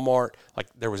somebody to Walmart. Like,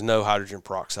 there was no hydrogen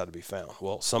peroxide to be found.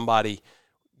 Well, somebody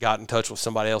got in touch with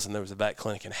somebody else, and there was a vet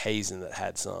clinic in Hazen that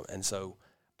had some. And so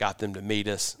got them to meet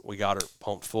us. We got her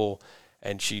pumped full,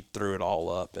 and she threw it all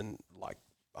up. And, like,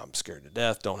 I'm scared to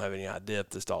death, don't have any idea if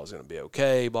this dog's going to be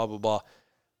okay, blah, blah,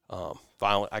 blah.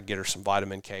 Finally, I get her some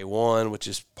vitamin K1, which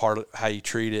is part of how you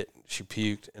treat it. She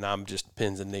puked, and I'm just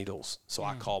pins and needles. So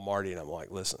I call Marty, and I'm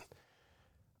like, listen,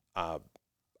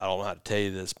 I don't know how to tell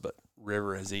you this, but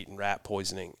River has eaten rat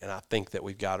poisoning, and I think that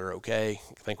we've got her okay.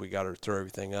 I think we got her to throw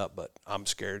everything up, but I'm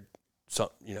scared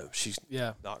she's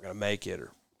not going to make it.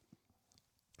 Or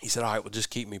he said, all right, well, just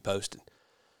keep me posted.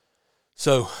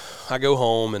 So I go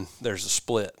home, and there's a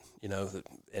split,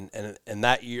 and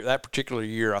that year, that particular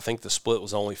year, I think the split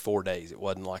was only 4 days. It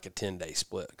wasn't like a 10-day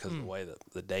split because of the way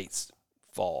the dates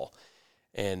fall.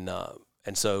 And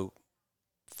so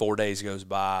 4 days goes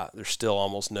by, there's still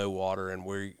almost no water, and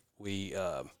we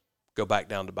go back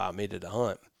down to Biomeda to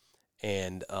hunt.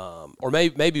 And or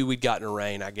maybe we'd gotten a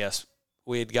rain, I guess.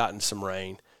 We had gotten some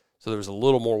rain, so there was a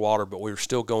little more water, but we were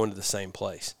still going to the same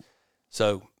place.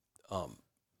 So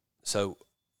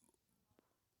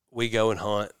we go and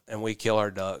hunt, and we kill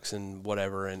our ducks and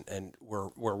whatever, and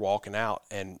we're walking out,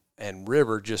 and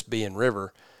River, just being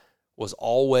River, was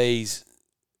always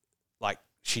like,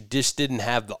 she just didn't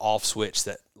have the off switch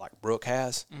that like Brooke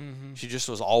has. Mm-hmm. She just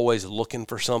was always looking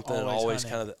for something,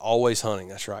 always hunting.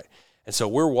 That's right. And so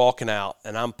we're walking out,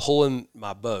 and I'm pulling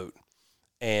my boat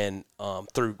and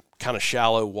through kind of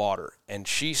shallow water, and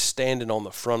she's standing on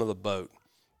the front of the boat,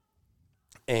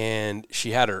 and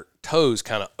she had her toes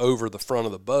kind of over the front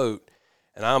of the boat,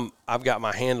 and I've got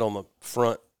my hand on the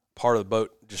front part of the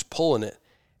boat just pulling it,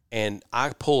 and I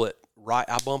pull it right,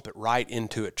 I bump it right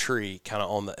into a tree, kind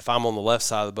of if I'm on the left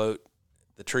side of the boat,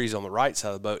 the tree's on the right side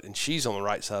of the boat, and she's on the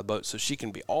right side of the boat, so she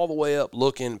can be all the way up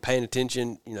looking, paying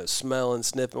attention, smelling,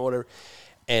 sniffing, whatever,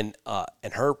 and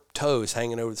her toe is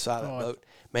hanging over the side of the boat.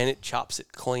 Man, it chops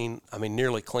it clean,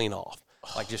 nearly clean off,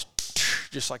 like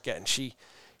just like that, and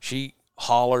she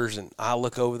hollers, and I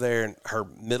look over there, and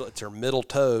it's her middle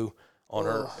toe on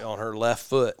her left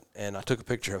foot, and I took a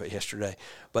picture of it yesterday.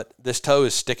 But this toe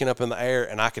is sticking up in the air,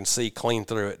 and I can see clean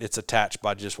through it. It's attached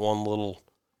by just one little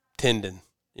tendon,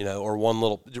 or one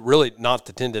little, really not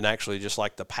the tendon, actually, just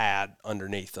like the pad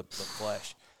underneath the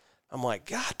flesh. I'm like,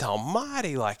 God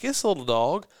almighty, like this little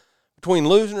dog, between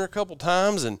losing her a couple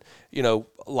times and,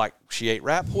 like she ate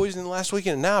rat poison last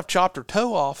weekend and now I've chopped her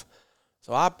toe off.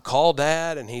 So I called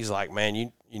Dad and he's like, man,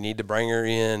 you need to bring her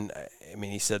in. I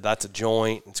mean, he said that's a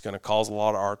joint. It's going to cause a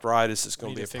lot of arthritis. It's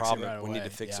going to be a problem. We need to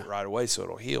fix it right away so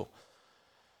it'll heal.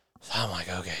 So I'm like,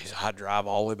 okay. So I drive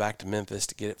all the way back to Memphis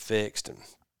to get it fixed, and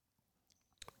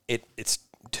it's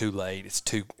too late. It's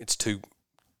too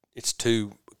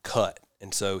cut,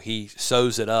 and so he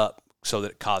sews it up so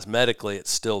that cosmetically it's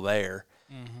still there.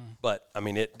 Mm-hmm. But I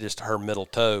mean, her middle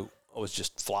toe was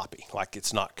just floppy, like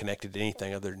it's not connected to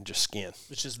anything other than just skin.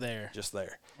 It's just there. Just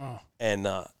there. Oh.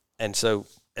 And so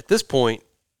at this point,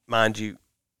 mind you,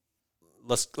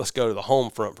 let's go to the home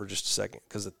front for just a second,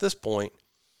 because at this point,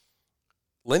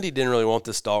 Lindy didn't really want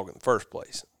this dog in the first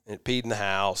place. It peed in the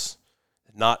house,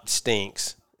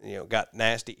 stinks, got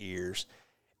nasty ears.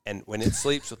 And when it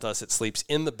sleeps with us, it sleeps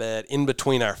in the bed, in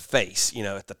between our face,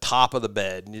 at the top of the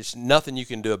bed. And there's nothing you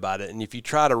can do about it. And if you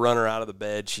try to run her out of the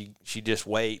bed, she just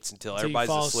waits until everybody's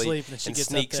asleep and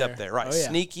sneaks up there. Right,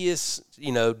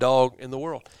 sneakiest, dog in the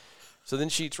world. So then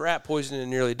she eats rat poison and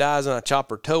nearly dies, and I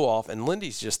chop her toe off. And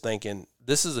Lindy's just thinking,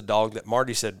 this is a dog that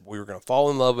Marty said we were going to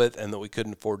fall in love with and that we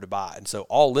couldn't afford to buy. And so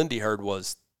all Lindy heard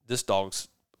was, this dog's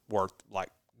worth like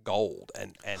gold.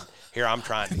 And here I'm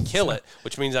trying to kill it,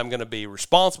 which means I'm going to be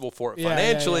responsible for it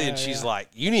financially. And she's like,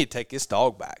 you need to take this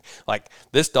dog back. Like,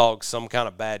 this dog's some kind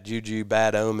of bad juju,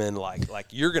 bad omen. Like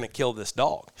you're going to kill this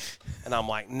dog. And I'm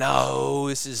like, no,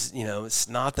 this is, it's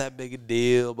not that big a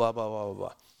deal, blah, blah, blah, blah,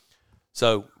 blah.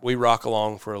 So we rock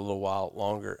along for a little while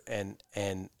longer,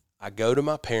 and I go to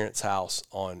my parents' house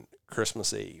on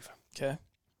Christmas Eve. Okay.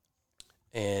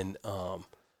 And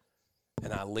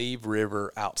I leave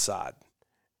River outside,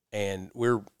 and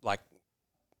we're like,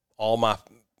 all my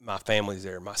family's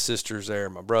there, my sister's there,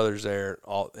 my brother's there,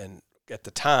 and at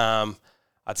the time,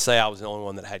 I'd say I was the only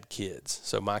one that had kids.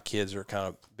 So my kids are kind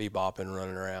of bebopping,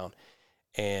 running around,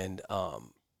 and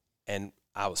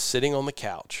I was sitting on the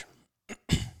couch.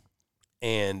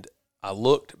 And I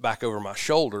looked back over my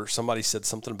shoulder. Somebody said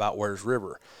something about where's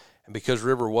River. And because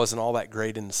River wasn't all that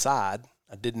great inside,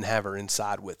 I didn't have her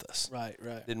inside with us. Right.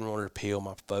 Didn't want her to pee on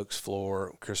my folks'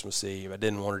 floor on Christmas Eve. I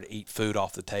didn't want her to eat food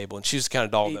off the table. And she's the kind of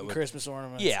dog that would. Christmas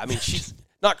ornaments. Yeah, I mean, she's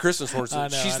not Christmas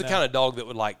ornaments. She's the kind of dog that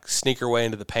would like sneak her way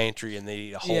into the pantry and they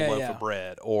eat a whole loaf of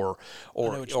bread, or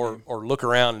look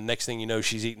around and next thing you know,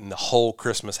 she's eating the whole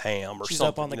Christmas ham or she's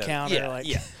something. She's up on the counter,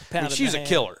 I mean, she's a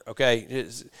killer. Okay,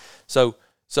 so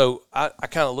I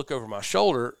kind of look over my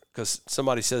shoulder because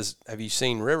somebody says, "Have you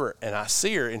seen River?" And I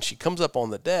see her, and she comes up on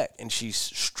the deck, and she's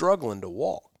struggling to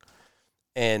walk.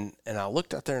 And I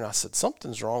looked out there, and I said,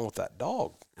 "Something's wrong with that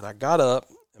dog." And I got up,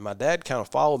 and my dad kind of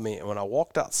followed me. And when I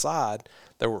walked outside,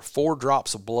 there were 4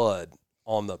 drops of blood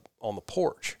on the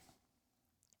porch.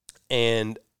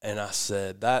 And I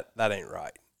said, "That ain't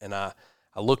right." And I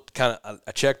looked I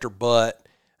checked her butt.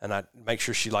 And I make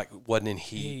sure she wasn't in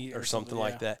heat or something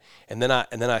like that. And then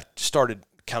I started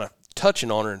kind of touching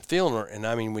on her and feeling her. And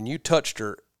I mean, when you touched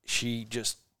her, she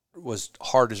just was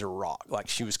hard as a rock. Like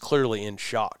she was clearly in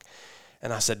shock.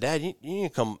 And I said, "Dad, you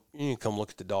need to come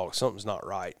look at the dog. Something's not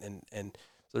right." And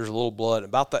there's a little blood.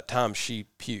 About that time, she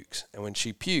pukes. And when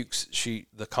she pukes,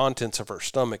 the contents of her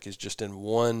stomach is just in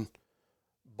one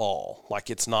ball,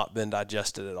 like it's not been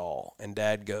digested at all. And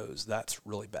Dad goes, "That's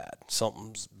really bad.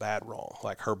 Something's bad wrong.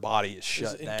 Like her body is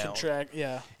shut down.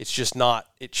 It's just not.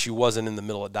 She wasn't in the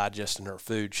middle of digesting her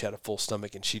food. She had a full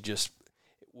stomach, and it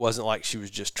wasn't like she was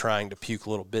just trying to puke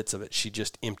little bits of it. She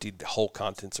just emptied the whole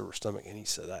contents of her stomach." And he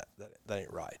said, that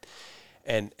ain't right.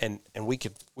 And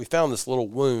we found this little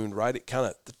wound right at kind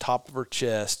of the top of her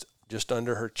chest, just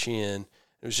under her chin.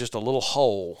 It was just a little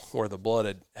hole where the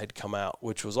blood had come out,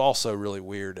 which was also really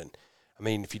weird. And I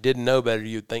mean, if you didn't know better,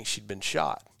 you'd think she'd been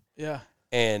shot. Yeah.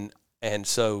 And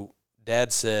so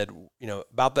Dad said,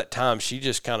 about that time, she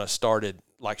just kind of started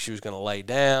like she was going to lay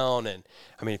down. And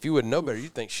I mean, if you wouldn't know better,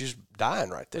 you'd think she's dying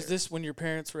right there. Was this when your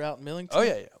parents were out in Millington? Oh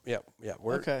yeah.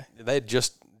 Okay. They had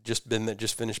just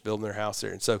finished building their house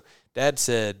there. And so Dad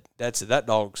said that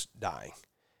dog's dying,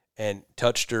 and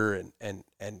touched her and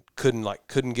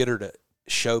couldn't get her to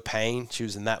show pain. She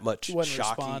was in that much shock. She wasn't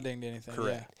responding to anything.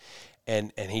 Correct. Yeah.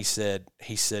 And he said,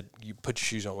 "You put your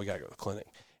shoes on. We got to go to the clinic."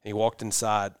 And he walked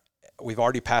inside. We've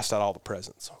already passed out all the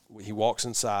presents. He walks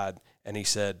inside and he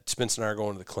said, "Spence and I are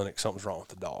going to the clinic. Something's wrong with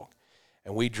the dog."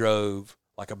 And we drove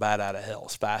like a bat out of hell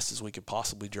as fast as we could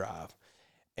possibly drive.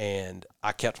 And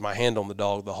I kept my hand on the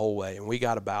dog the whole way. And we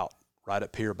got right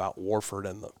up here about Warford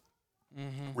and the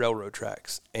railroad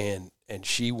tracks. And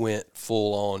she went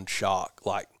full on shock,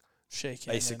 like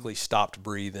shaking, basically stopped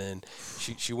breathing.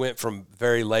 She went from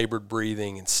very labored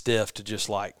breathing and stiff to just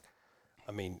like,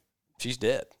 I mean, she's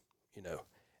dead, you know.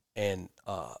 And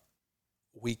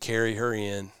we carry her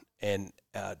in, and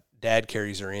Dad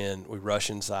carries her in. We rush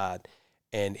inside,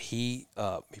 and he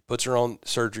puts her on the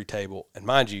surgery table. And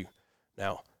mind you,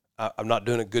 now I'm not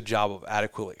doing a good job of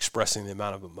adequately expressing the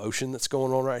amount of emotion that's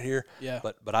going on right here. Yeah.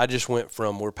 But I just went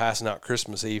from we're passing out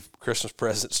Christmas Eve Christmas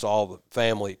presents to all the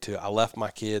family to I left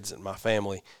my kids and my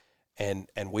family, and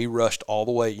we rushed all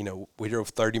the way. You know, we drove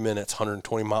 30 minutes,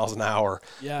 120 miles an hour,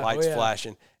 lights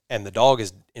flashing, and the dog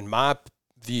is, in my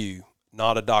view,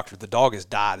 not a doctor. The dog has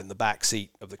died in the back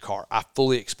seat of the car. I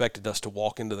fully expected us to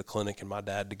walk into the clinic and my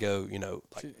dad to go, you know,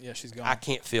 like, she's gone. I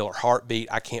can't feel her heartbeat.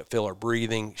 I can't feel her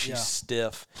breathing. She's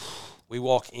stiff. We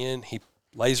walk in. He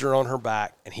lays her on her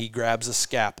back, and he grabs a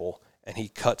scalpel, and he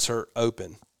cuts her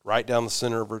open right down the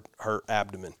center of her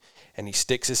abdomen, and he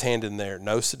sticks his hand in there.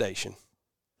 No sedation,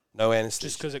 no anesthesia.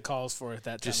 Just because it calls for it at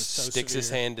that time. Just so sticks his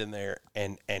severe. hand in there,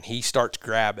 and he starts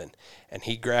grabbing, and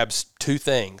he grabs two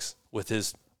things with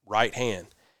his right hand,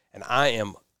 and I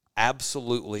am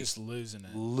absolutely just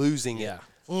losing it.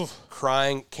 Oof.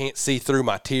 Crying, can't see through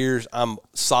my tears. I'm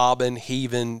sobbing,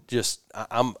 heaving,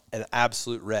 I'm an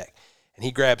absolute wreck. And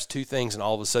he grabs two things, and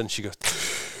all of a sudden she goes,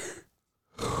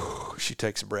 she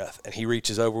takes a breath, and he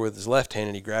reaches over with his left hand,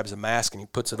 and he grabs a mask, and he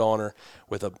puts it on her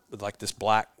with like this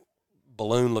black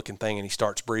balloon-looking thing, and he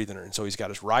starts breathing her. And so he's got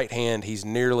his right hand, he's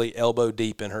nearly elbow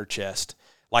deep in her chest.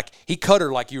 Like, he cut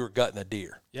her like you were gutting a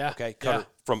deer. Yeah. Okay? Cut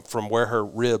her from where her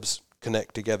ribs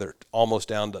connect together almost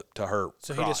down to her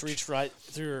So crotch. he just reached right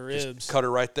through her ribs. Just cut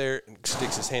her right there and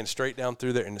sticks his hand straight down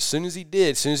through there. And as soon as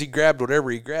he grabbed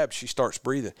whatever he grabbed, she starts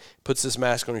breathing. Puts this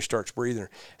mask on, he starts breathing her.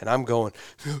 And I'm going,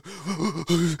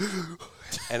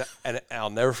 and I'll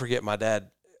never forget my dad,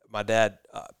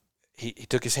 he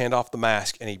took his hand off the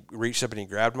mask, and he reached up and he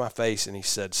grabbed my face, and he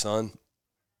said, "Son,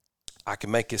 I can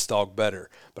make this dog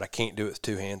better, but I can't do it with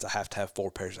two hands. I have to have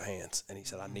 4 pairs of hands." And he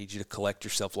said, "I need you to collect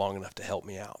yourself long enough to help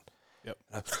me out." Yep.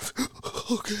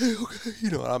 Okay.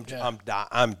 You know,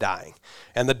 I'm dying,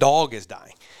 and the dog is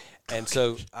dying, and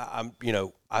so I'm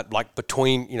like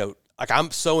between, you know, like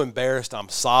I'm so embarrassed, I'm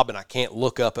sobbing, I can't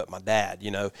look up at my dad, you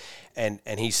know, and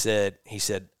he said,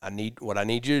 I need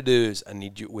you to do is I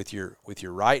need you with your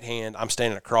right hand. I'm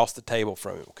standing across the table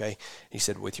from him. Okay. He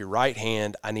said, with your right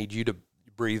hand, I need you to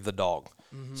breathe the dog.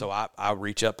 Mm-hmm. So I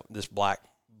reach up this black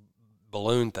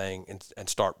balloon thing and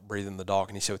start breathing the dog.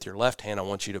 And he said, with your left hand, I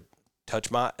want you to touch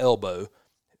my elbow.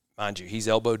 Mind you, he's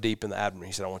elbow deep in the abdomen.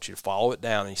 He said, I want you to follow it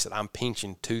down. And he said, I'm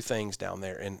pinching 2 things down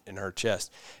there in her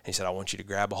chest. And he said, I want you to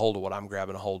grab a hold of what I'm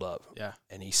grabbing a hold of. Yeah.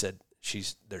 And he said,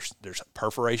 there's a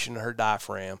perforation in her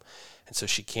diaphragm, and so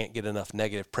she can't get enough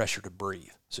negative pressure to breathe.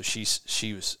 So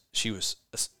she was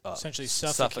essentially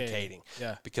suffocating.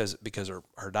 Yeah. Because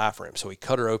her diaphragm. So he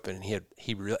cut her open, and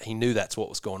he knew that's what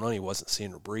was going on. He wasn't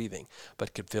seeing her breathing,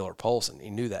 but could feel her pulse, and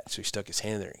he knew that. So he stuck his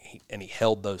hand there, and he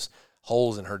held those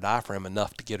holes in her diaphragm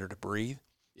enough to get her to breathe.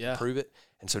 Yeah. Prove it.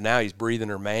 And so now he's breathing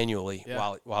her manually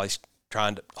while he's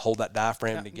trying to hold that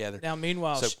diaphragm together. Now,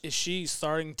 meanwhile, is she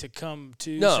starting to come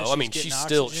to? No, so I mean she's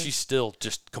still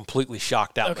just completely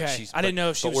shocked out. Okay, I didn't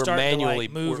know if she was starting to like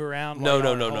move around.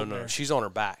 No. She's on her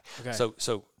back. Okay. So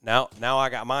now I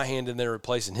got my hand in there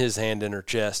replacing his hand in her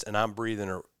chest, and I'm breathing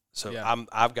her. So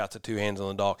I've got the 2 hands on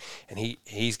the dog, and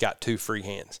he's got 2 free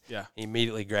hands. Yeah. He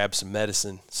immediately grabs some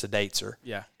medicine, sedates her.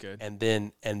 Yeah, good. And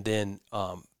then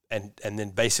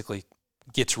basically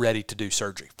gets ready to do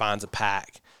surgery. Finds a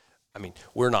pack. I mean,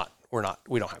 we don't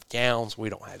have gowns. We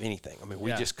don't have anything. I mean,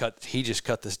 he just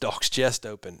cut this dog's chest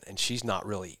open, and she's not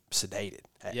really sedated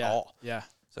at all. Yeah.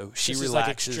 So she this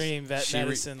relaxes. Is like extreme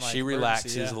medicine. She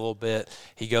relaxes a little bit.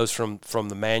 He goes from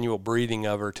the manual breathing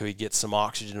of her to he gets some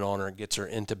oxygen on her and gets her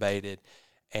intubated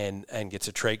and gets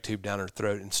a trach tube down her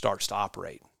throat and starts to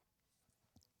operate.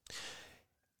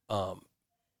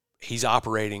 He's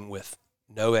operating with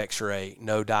no x-ray,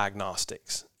 no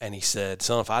diagnostics. And he said,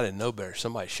 "Son, if I didn't know better,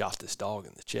 somebody shot this dog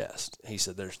in the chest." He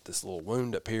said, "There's this little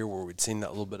wound up here where we'd seen that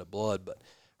little bit of blood, but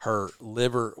her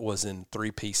liver was in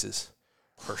 3 pieces.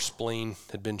 Her spleen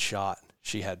had been shot.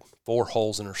 She had 4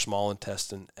 holes in her small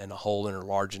intestine and a hole in her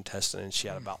large intestine, and she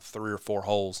had about 3 or 4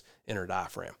 holes in her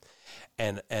diaphragm.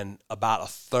 And about a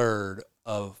third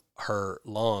of her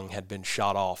lung had been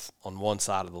shot off on one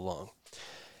side of the lung.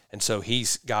 And so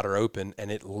he's got her open,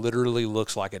 and it literally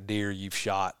looks like a deer you've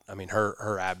shot. I mean,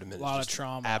 her abdomen is just of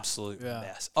trauma. Absolute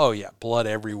mess. Oh, yeah, blood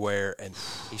everywhere. And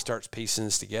he starts piecing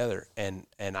this together, and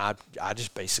I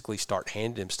just basically start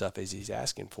handing him stuff as he's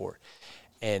asking for it.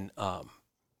 And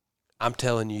I'm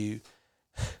telling you,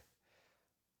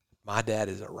 my dad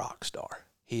is a rock star.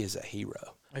 he is a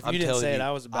hero. If you didn't say it,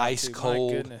 I was about ice to.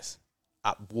 cold. My goodness.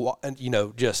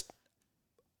 Just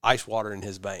ice water in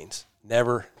his veins.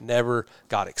 Never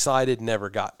got excited. Never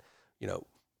got,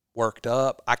 worked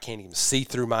up. I can't even see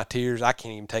through my tears. I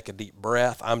can't even take a deep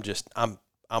breath. I'm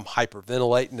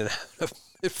hyperventilating and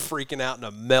freaking out in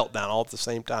a meltdown all at the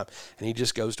same time. And he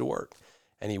just goes to work.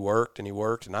 And he worked, and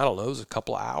I don't know, it was a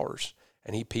couple of hours.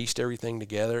 And he pieced everything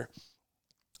together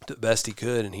the best he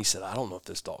could. And he said, I don't know if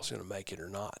this dog's going to make it or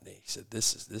not. And he said,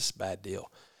 this is a bad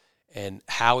deal. And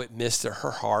how it missed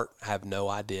her heart, I have no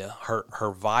idea.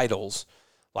 Her vitals,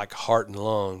 like heart and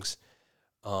lungs,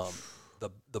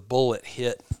 the bullet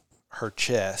hit her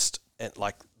chest and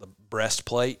like the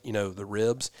breastplate, the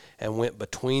ribs, and went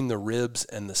between the ribs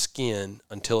and the skin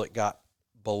until it got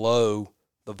below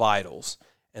the vitals.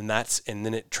 And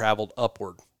then it traveled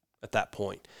upward at that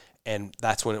point. And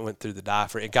that's when it went through the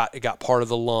diaphragm. It got part of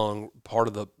the lung, part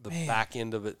of the back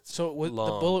end of it. So the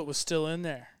bullet was still in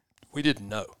there. We didn't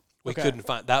know. We couldn't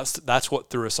find. That's what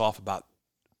threw us off about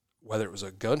whether it was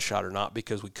a gunshot or not,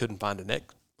 because we couldn't find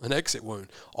an exit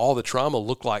wound. All the trauma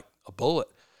looked like a bullet.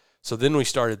 So then we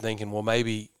started thinking, well,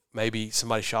 maybe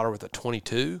somebody shot her with a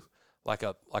 .22, like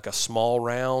a small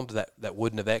round that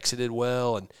wouldn't have exited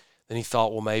well. And then he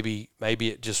thought, well, maybe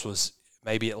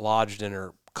it lodged in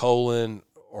her colon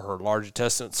or her large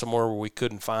intestine somewhere where we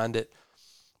couldn't find it.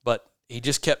 But he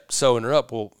just kept sewing her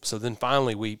up. Well, so then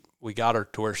finally we got her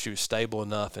to where she was stable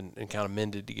enough and kind of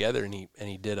mended together, and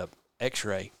he did a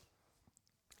X-ray,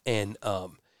 and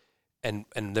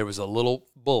there was a little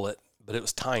bullet, but it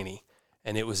was tiny,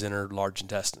 and it was in her large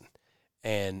intestine,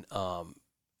 and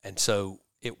so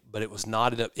but it was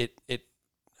not it.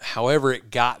 However,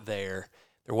 it got there.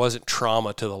 There wasn't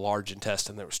trauma to the large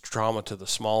intestine. There was trauma to the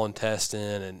small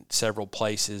intestine and several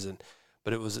places,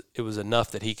 but it was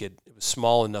enough that it was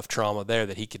small enough trauma there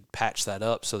that he could patch that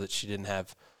up so that she didn't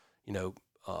have,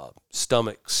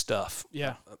 stomach stuff,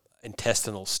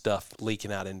 intestinal stuff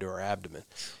leaking out into her abdomen.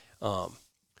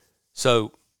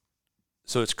 So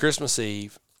it's Christmas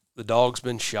Eve. The dog's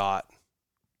been shot.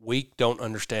 We don't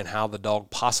understand how the dog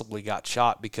possibly got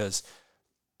shot because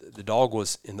the dog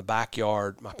was in the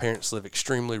backyard. My parents live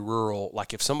extremely rural.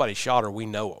 Like if somebody shot her, we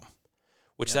know them,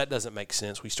 which that doesn't make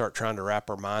sense. We start trying to wrap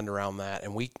our mind around that,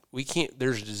 and we can't.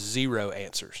 There's just zero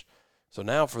answers. So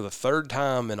now for the third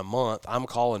time in a month, I'm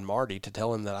calling Marty to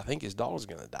tell him that I think his dog's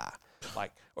going to die.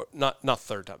 Like, or not the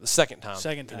third time, the second time.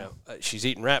 She's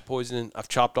eating rat poisoning. I've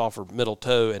chopped off her middle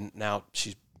toe, and now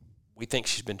we think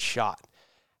she's been shot.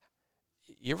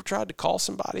 You ever tried to call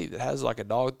somebody that has like a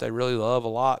dog that they really love a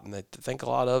lot and they think a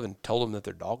lot of and told them that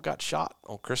their dog got shot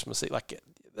on Christmas Eve? Like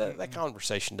that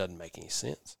conversation doesn't make any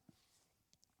sense.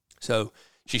 So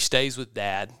she stays with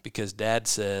Dad because Dad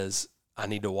says, I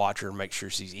need to watch her and make sure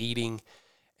she's eating,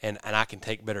 and I can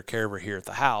take better care of her here at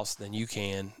the house than you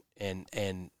can. And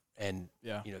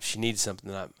if she needs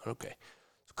something, then I'm okay.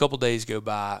 So a couple of days go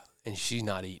by and she's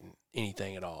not eating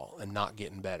anything at all and not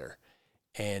getting better.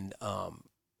 And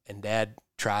Dad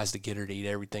tries to get her to eat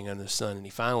everything under the sun, and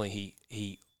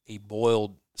he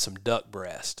boiled some duck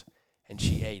breast, and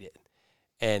she ate it.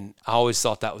 And I always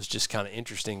thought that was just kind of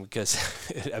interesting because,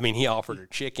 he offered her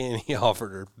chicken, he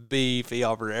offered her beef, he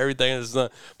offered her everything under the sun,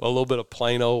 but a little bit of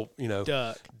plain old,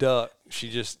 duck.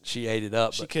 She ate it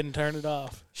up. She couldn't turn it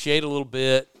off. She ate a little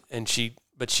bit,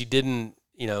 but she didn't,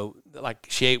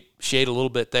 she ate a little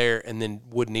bit there and then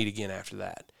wouldn't eat again after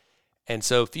that. And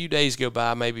so a few days go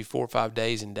by, maybe 4 or 5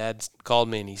 days, and Dad called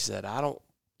me and he said,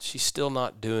 she's still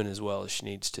not doing as well as she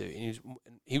needs to. And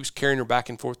he was carrying her back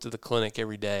and forth to the clinic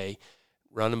every day,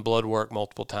 running blood work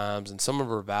multiple times, and some of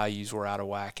her values were out of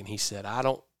whack. And he said, I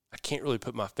can't really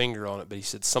put my finger on it, but he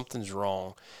said, something's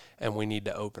wrong and we need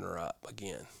to open her up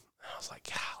again. And I was like,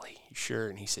 golly, you sure?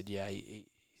 And he said, yeah,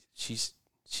 she's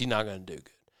not going to do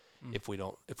good if we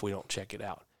don't check it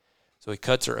out. So he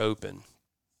cuts her open.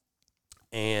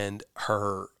 And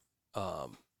her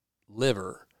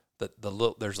liver,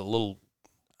 there's a little,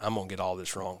 I'm going to get all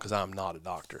this wrong because I'm not a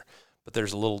doctor, but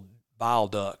there's a little bile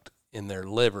duct in their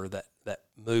liver that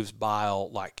moves bile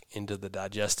like into the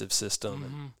digestive system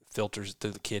and filters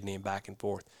through the kidney and back and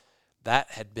forth.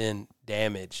 That had been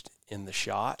damaged in the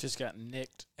shot. Just got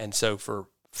nicked. And so for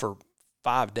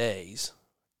 5 days,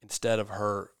 instead of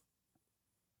her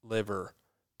liver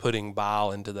putting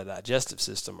bile into the digestive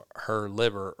system, her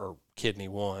liver or kidney,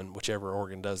 whichever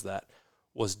organ does that,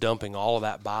 was dumping all of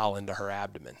that bile into her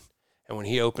abdomen. And when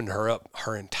he opened her up,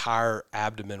 her entire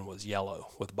abdomen was yellow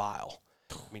with bile.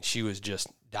 She was just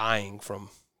dying from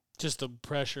just the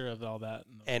pressure of all that,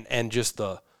 and just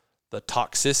the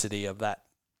toxicity of that,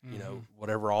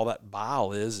 whatever all that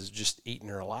bile is just eating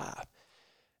her alive.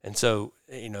 And so,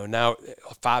 now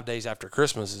 5 days after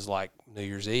Christmas is like New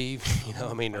Year's Eve,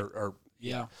 I mean, or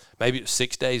maybe it was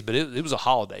 6 days, but it was a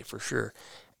holiday for sure.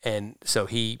 And so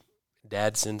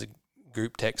Dad sends a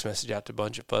group text message out to a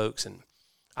bunch of folks, and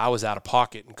I was out of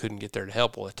pocket and couldn't get there to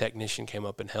help. Well, a technician came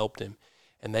up and helped him,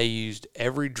 and they used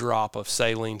every drop of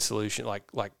saline solution, like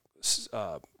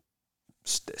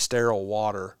sterile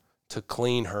water, to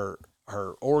clean her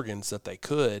organs that they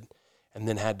could, and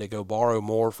then had to go borrow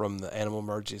more from the Animal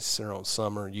Emergency Center on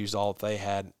summer, use all that they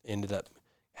had, ended up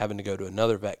having to go to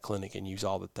another vet clinic and use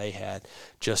all that they had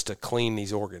just to clean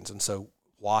these organs. And so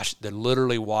they're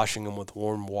literally washing them with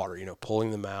warm water,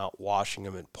 pulling them out, washing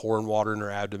them, and pouring water in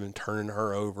her abdomen, turning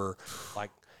her over.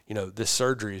 Like, this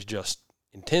surgery is just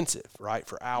intensive, right,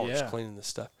 for hours cleaning this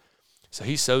stuff. So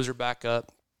he sews her back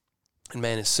up, and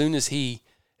man, as soon as he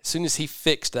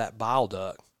fixed that bile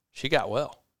duct, she got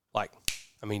well. Like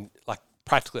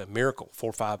practically a miracle.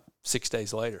 4, 5, 6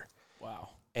 days later. Wow.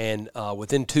 And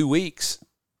within 2 weeks,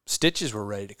 stitches were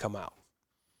ready to come out.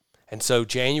 And so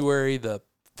January the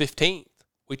 15th,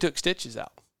 we took stitches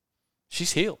out.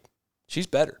 She's healed. She's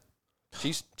better.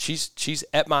 She's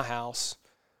at my house.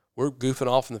 We're goofing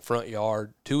off in the front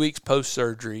yard. 2 weeks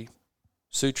post-surgery,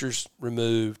 sutures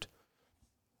removed,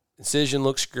 incision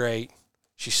looks great.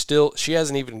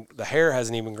 The hair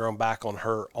hasn't even grown back on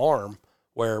her arm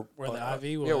where the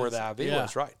IV was. Yeah, where the IV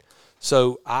was, right.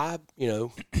 So I,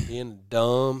 being a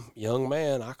dumb young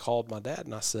man, I called my dad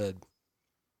and I said,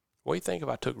 "What do you think if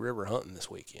I took River hunting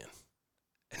this weekend?"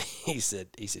 And he said,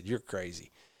 "You're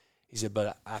crazy." He said,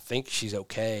 "But I think she's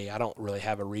okay. I don't really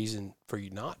have a reason for you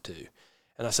not to."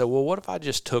 And I said, "Well, what if I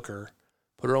just took her,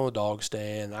 put her on the dog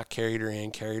stand, I carried her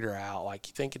in, carried her out? Like,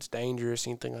 you think it's dangerous,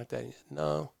 anything like that?" He said,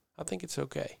 "No, I think it's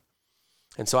okay."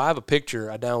 And so I have a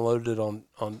picture. I downloaded it on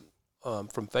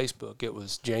from Facebook. It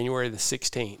was January the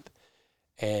 16th,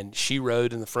 and she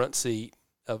rode in the front seat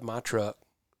of my truck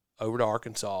over to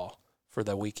Arkansas for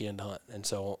the weekend hunt. And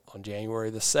so on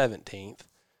January the 17th,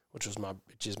 which is my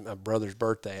brother's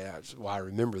birthday, that's why I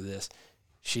remember this,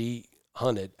 she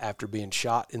hunted after being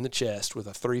shot in the chest with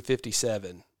a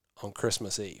 .357 on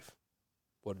Christmas Eve.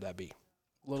 What did that be?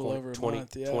 A little over a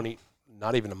month, yeah. 20,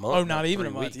 not even a month. Oh, not even a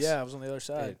month. Weeks. Yeah, I was on the other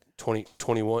side. 20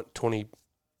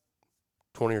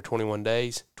 or 21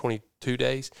 days, 22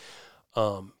 days.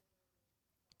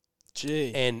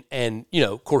 Gee. And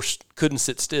of course, couldn't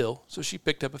sit still. So she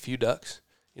picked up a few ducks,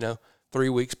 3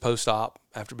 weeks post-op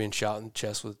after being shot in the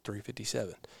chest with a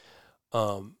 .357.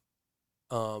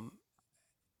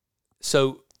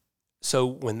 So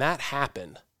when that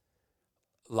happened,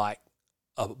 like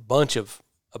a bunch of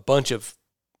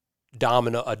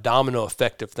domino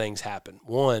effect of things happened.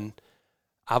 One,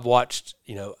 I've watched,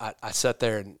 I sat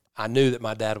there and I knew that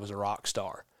my dad was a rock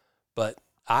star, but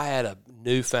I had a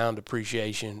newfound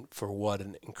appreciation for what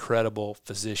an incredible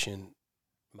physician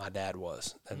my dad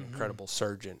was, an incredible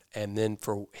surgeon, and then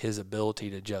for his ability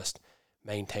to just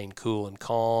maintain cool and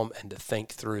calm and to think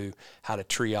through how to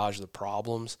triage the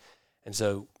problems. And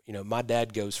so, my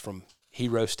dad goes from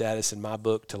hero status in my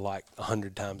book to like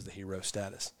 100 times the hero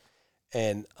status.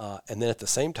 And then at the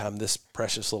same time, this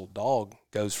precious little dog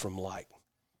goes from like,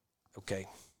 okay,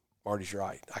 Marty's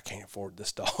right, I can't afford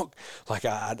this dog. Like,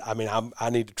 I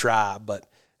need to try, but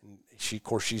of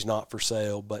course, she's not for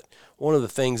sale. But one of the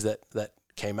things that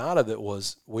came out of it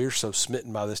was we're so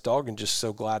smitten by this dog and just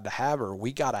so glad to have her.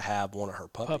 We got to have one of her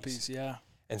puppies. Yeah.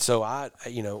 And so I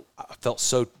felt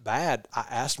so bad. I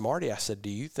asked Marty, I said,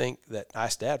 I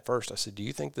asked Dad first, I said, "Do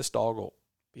you think this dog will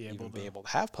be able to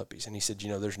have puppies?" And he said,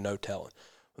 "There's no telling.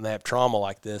 When they have trauma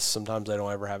like this, sometimes they don't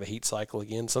ever have a heat cycle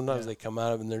again. Sometimes they come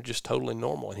out of it and they're just totally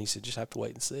normal." And he said, "Just have to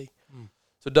wait and see."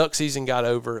 So duck season got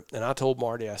over, and I told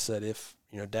Marty, I said, if,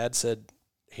 Dad said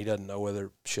he doesn't know whether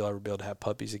she'll ever be able to have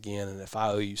puppies again, and if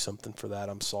I owe you something for that,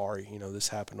 I'm sorry. This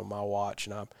happened on my watch,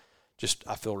 and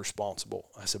I feel responsible.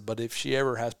 I said, but if she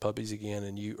ever has puppies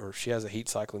again or she has a heat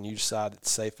cycle and you decide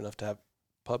it's safe enough to have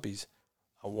puppies,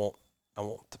 I want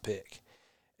the pick.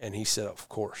 And he said, "Of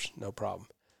course, no problem."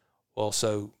 Well,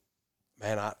 so,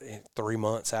 man, 3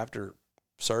 months after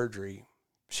surgery,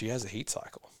 she has a heat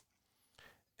cycle.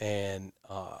 And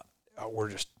we're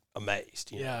just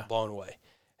amazed, blown away.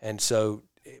 And so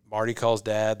Marty calls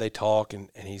Dad, they talk, and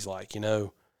he's like,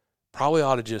 probably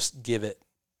ought to just give it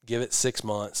 6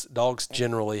 months. Dogs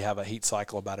generally have a heat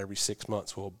cycle about every 6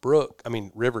 months. Well,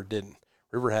 River didn't.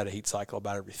 River had a heat cycle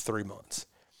about every 3 months.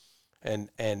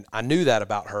 And I knew that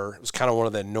about her. It was kind of one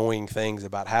of the annoying things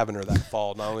about having her that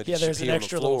fall. Not only did she there's pee an on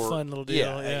extra the floor, little fun little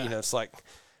deal. Yeah. It's like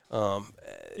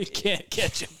you can't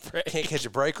catch a break. Can't catch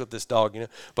a break with this dog,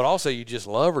 But also you just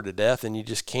love her to death, and you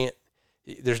just can't.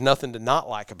 there's nothing to not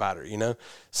like about her, you know?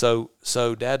 So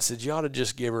Dad said, you ought to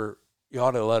just give her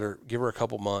a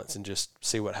couple months and just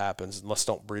see what happens, and let's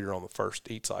don't breed her on the first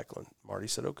heat cycle. And Marty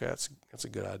said, okay, that's a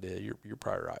good idea. You're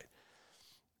probably right.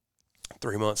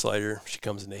 3 months later, she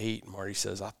comes into heat, and Marty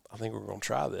says, I think we're going to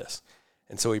try this.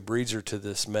 And so he breeds her to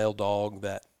this male dog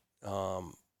that I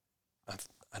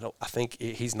think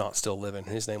he's not still living.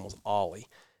 His name was Ollie.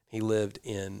 He lived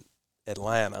in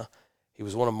Atlanta. He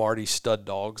was one of Marty's stud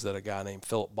dogs that a guy named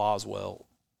Philip Boswell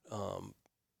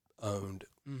owned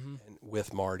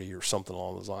with Marty or something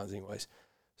along those lines anyways.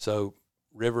 So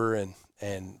River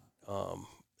and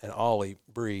Ollie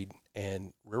breed,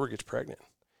 and River gets pregnant.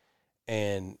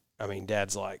 And, I mean,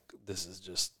 Dad's like, this is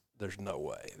just, there's no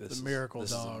way. This is a miracle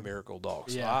dog.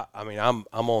 So, yeah.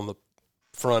 I'm on the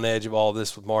front edge of all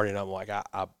this with Marty, and I'm like,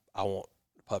 I want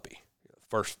a puppy.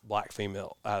 First black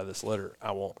female out of this litter,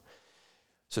 I want.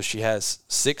 So she has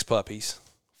 6 puppies,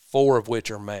 4 of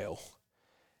which are male,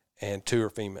 and 2 are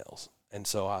females. And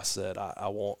so I said, I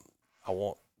want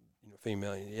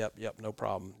female. Yep, no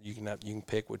problem. You can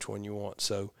pick which one you want.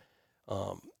 So,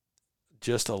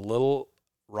 just a little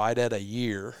right at a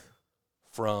year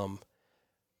from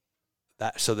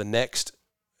that. So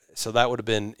that would have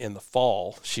been in the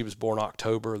fall. She was born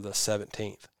October the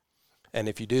 17th. And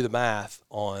if you do the math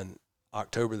on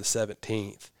October the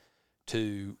 17th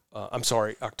to,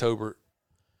 October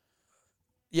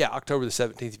the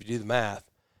 17th, if you do the math,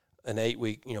 an 8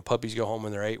 week, puppies go home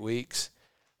when they're 8 weeks.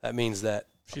 That means that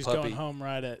she's going home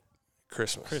right at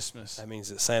Christmas. That means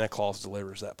that Santa Claus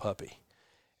delivers that puppy.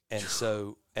 And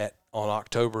so on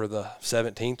October the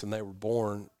 17th, when they were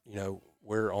born,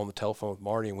 we're on the telephone with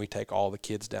Marty, and we take all the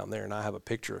kids down there. And I have a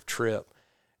picture of Trip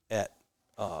at,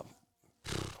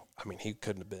 he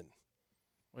couldn't have been.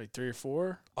 Wait, 3 or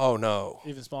 4? Oh, no.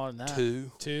 Even smaller than that?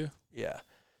 2. Yeah.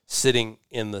 Sitting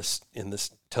in this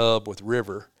tub with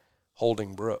River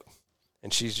holding Brooke.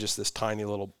 And she's just this tiny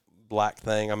little black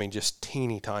thing. I mean, just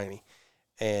teeny tiny.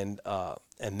 And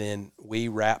then we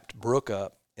wrapped Brooke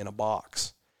up in a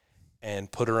box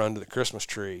and put her under the Christmas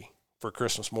tree for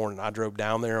Christmas morning. I drove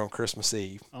down there on Christmas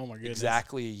Eve. Oh, my goodness.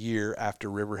 Exactly a year after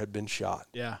River had been shot.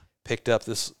 Yeah. Picked up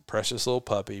this precious little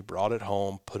puppy, brought it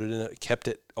home, kept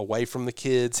it away from the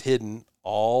kids, hidden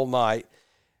all night,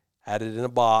 had it in a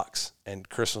box, and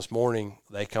Christmas morning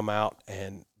they come out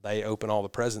and they open all the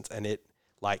presents, and it,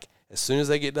 like, as soon as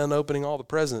they get done opening all the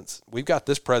presents, we've got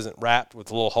this present wrapped with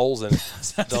little holes in it.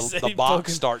 The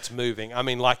box starts moving. I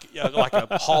mean, like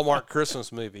a Hallmark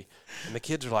Christmas movie. And the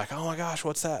kids are like, oh, my gosh,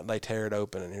 what's that? And they tear it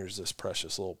open, and here's this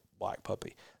precious little black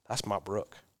puppy. That's my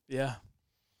Brooke. Yeah.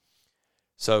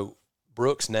 So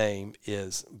Brooke's name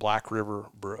is Black River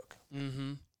Brooke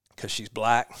because she's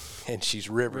black and she's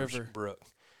River. Brooke.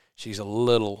 She's a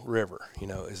little river,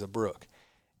 is a brook.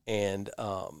 And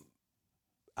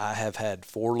I have had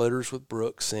 4 litters with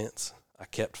Brooke since. I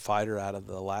kept Fighter out of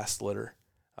the last litter.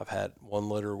 I've had 1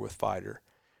 litter with Fighter.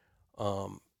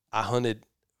 I hunted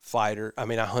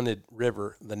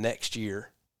River the next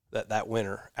year, that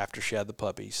winter after she had the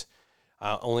puppies.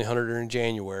 I only hunted her in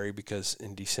January because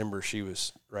in December she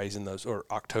was raising those, or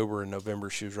October and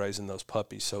November she was raising those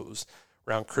puppies. So it was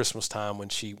around Christmas time when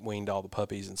she weaned all the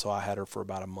puppies, and so I had her for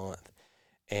about a month.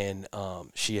 And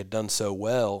she had done so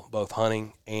well, both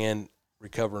hunting and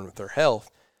recovering with her health,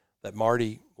 that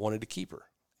Marty wanted to keep her.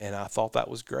 And I thought that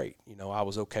was great. I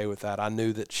was okay with that. I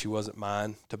knew that she wasn't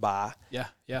mine to buy. Yeah.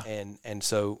 And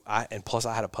so plus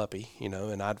I had a puppy,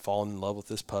 and I'd fallen in love with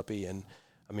this puppy. And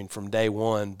I mean, from day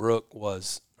one, Brooke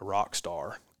was a rock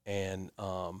star, and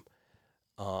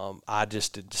I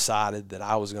just had decided that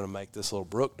I was going to make this little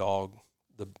Brooke dog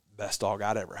the best dog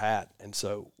I'd ever had. And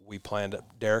so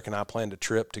Derek and I planned a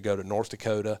trip to go to North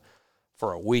Dakota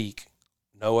for a week,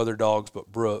 no other dogs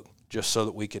but Brooke, just so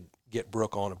that we could get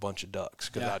Brooke on a bunch of ducks,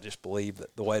 because I just believe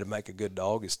that the way to make a good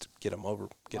dog is to get them over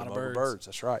birds.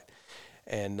 That's right.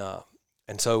 And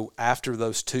so after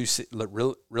those 2,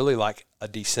 really like a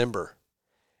December,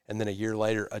 and then a year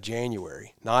later, a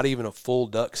January, not even a full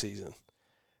duck season,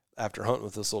 after hunting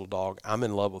with this little dog, I'm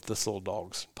in love with this little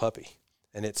dog's puppy.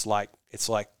 And it's like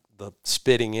the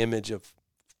spitting image of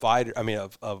Fighter,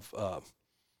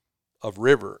 of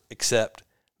River, except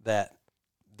that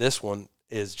this one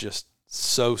is just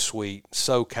so sweet,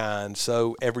 so kind,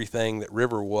 so everything that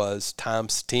River was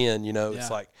times 10,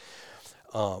 It's like,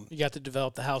 you got to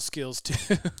develop the house skills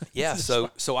too. Yeah. So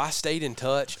I stayed in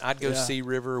touch. I'd go see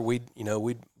River.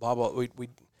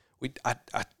 I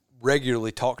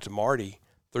regularly talked to Marty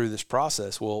through this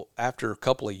process. Well, after a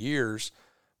couple of years,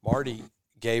 Marty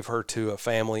gave her to a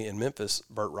family in Memphis,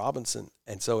 Burt Robinson.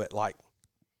 And so at like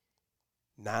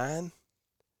 9,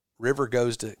 River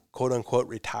goes to quote unquote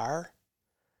retire.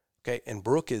 Okay, and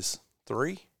Brooke is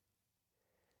 3.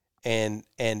 And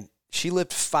she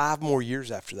lived 5 more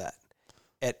years after that.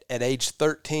 At age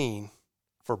 13,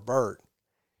 for Bert,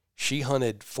 she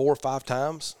hunted 4 or 5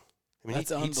 times. I mean, he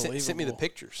sent me the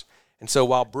pictures. And so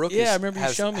while Brooke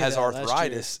has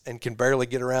arthritis and can barely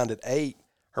get around at 8,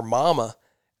 her mama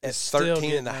at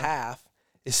 13 and a half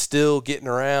is still getting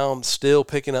around, still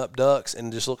picking up ducks,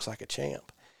 and just looks like a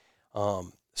champ.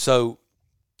 You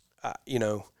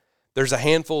know, there's a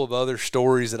handful of other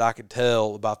stories that I could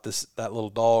tell about that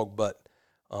little dog, but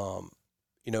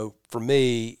you know, for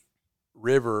me,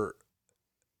 River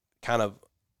kind of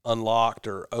unlocked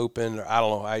or opened, or I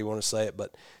don't know how you want to say it,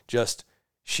 but just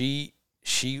she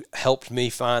helped me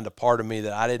find a part of me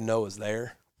that I didn't know was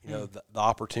there. You know, the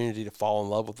opportunity to fall in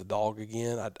love with the dog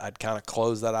again. I'd kind of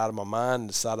closed that out of my mind and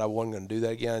decided I wasn't going to do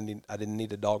that again. I didn't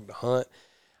need a dog to hunt.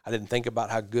 I didn't think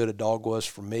about how good a dog was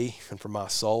for me and for my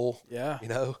soul. Yeah. You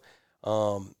know,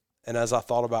 and as I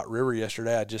thought about River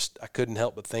yesterday, I couldn't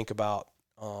help but think about,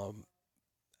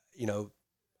 you know,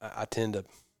 I tend to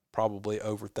probably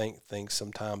overthink things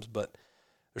sometimes, but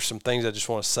there's some things I just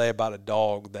want to say about a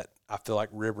dog that I feel like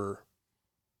River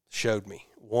showed me.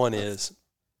 One is,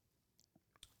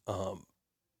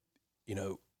 you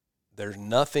know, there's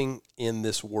nothing in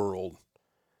this world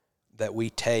that we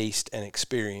taste and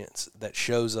experience that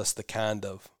shows us the kind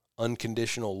of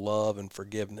unconditional love and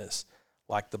forgiveness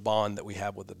like the bond that we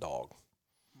have with the dog.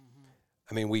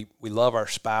 I mean, we love our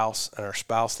spouse, and our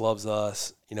spouse loves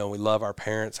us. You know, we love our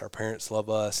parents love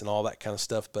us, and all that kind of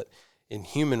stuff. But in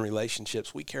human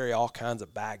relationships, we carry all kinds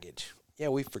of baggage. Yeah,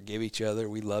 we forgive each other,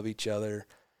 we love each other,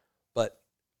 but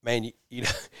man, you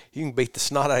can beat the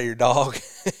snot out of your dog,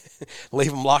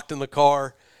 leave them locked in the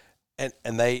car, and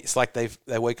it's like they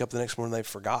wake up the next morning, they've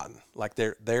forgotten. Like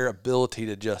their ability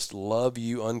to just love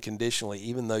you unconditionally,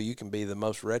 even though you can be the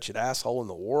most wretched asshole in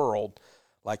the world.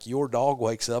 Like your dog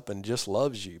wakes up and just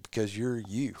loves you because you're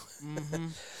you. Mm-hmm.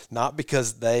 Not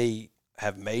because they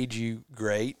have made you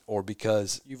great or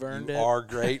because you are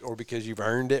great or because you've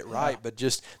earned it, right? But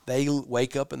just they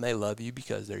wake up and they love you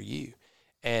because they're you.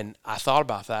 And I thought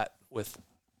about that with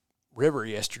River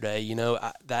yesterday. You know,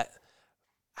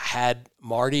 had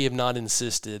Marty have not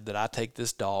insisted that I take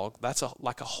this dog, that's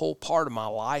like a whole part of my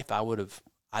life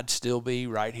I'd still be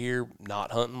right here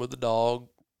not hunting with the dog,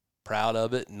 proud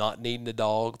of it, not needing a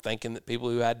dog, thinking that people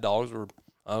who had dogs were,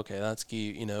 okay, that's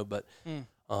cute, you know, but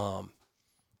I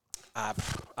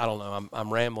don't know.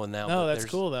 I'm rambling now. No, that's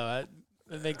cool, though.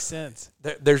 That makes sense.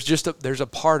 There's a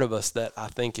part of us that I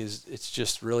think it's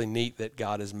just really neat that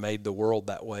God has made the world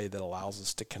that way that allows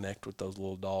us to connect with those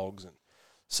little dogs. And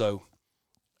so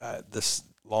this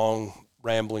long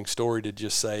rambling story to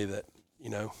just say that, you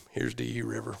know, here's to you,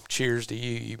 River. Cheers to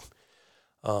you.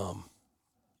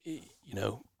 You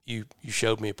know, you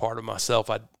showed me a part of myself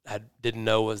I didn't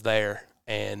know was there.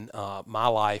 And my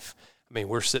life, I mean,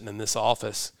 we're sitting in this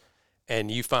office and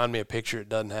you find me a picture that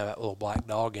doesn't have that little black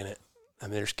dog in it.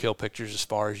 And there's kill pictures as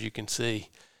far as you can see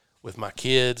with my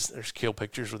kids. There's kill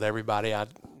pictures with everybody I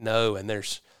know. And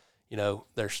there's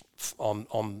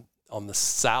on the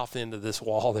south end of this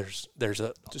wall, there's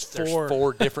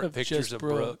 4 different pictures of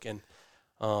Brooke. And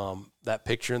that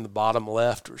picture in the bottom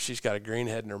left where she's got a green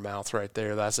head in her mouth right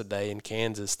there, that's a day in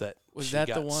Kansas that she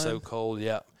got so cold.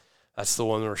 Yeah, that's the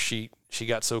one where she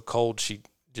got so cold she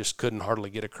just couldn't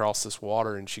hardly get across this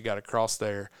water, and she got across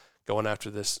there going after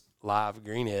this live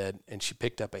greenhead, and she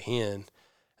picked up a hen,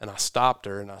 and I stopped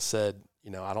her and I said, you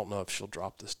know, I don't know if she'll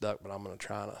drop this duck, but I'm going to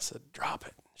try. And I said, drop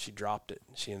it. She dropped it,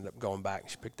 and she ended up going back and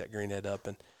she picked that greenhead up.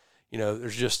 And you know,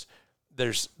 there's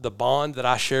the bond that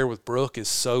I share with Brooke is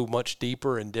so much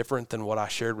deeper and different than what I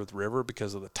shared with River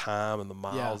because of the time and the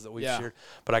miles that we've shared.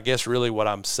 But I guess really what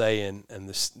I'm saying, and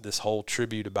this whole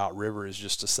tribute about River, is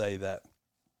just to say that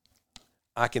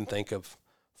I can think of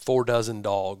 4 dozen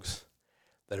dogs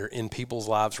that are in people's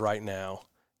lives right now,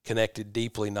 connected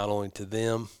deeply not only to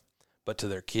them, but to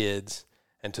their kids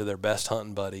and to their best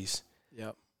hunting buddies.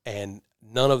 Yep. And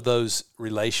none of those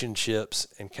relationships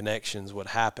and connections would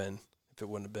happen if it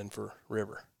wouldn't have been for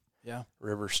River. Yeah.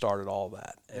 River started all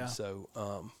that. And so,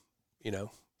 you know,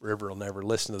 River will never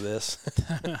listen to this.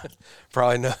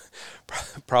 Probably none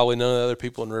of the other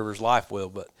people in River's life will,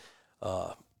 but,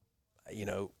 you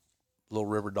know, little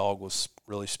River dog was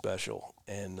really special.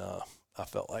 And I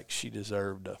felt like she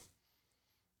deserved a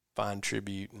fine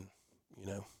tribute and, you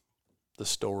know, the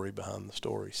story behind the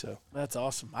story. So that's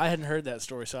awesome. I hadn't heard that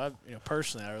story, so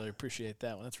personally I really appreciate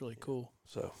that one. That's really cool.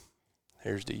 So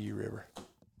here's to you, River.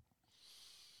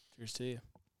 Cheers to you.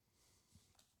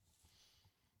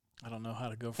 I don't know how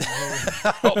to go from here.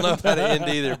 I don't know how to end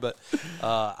either, but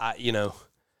I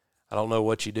I don't know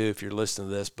what you do if you're listening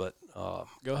to this, but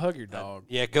go hug your dog.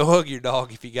 Yeah, go hug your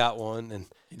dog if you got one, and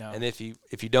and if you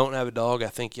don't have a dog, I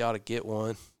think you ought to get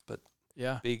one. But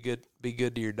yeah, be good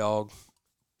to your dog.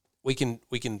 We can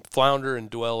flounder and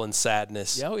dwell in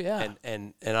sadness. Oh yeah,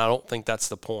 and I don't think that's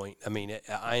the point. I mean,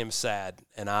 I am sad,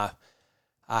 and I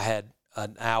had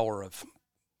an hour of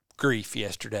grief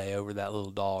yesterday over that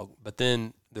little dog, but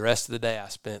then the rest of the day I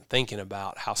spent thinking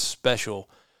about how special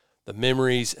the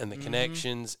memories and the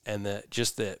connections and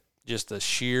just the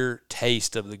sheer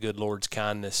taste of the good Lord's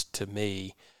kindness to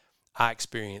me I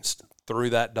experienced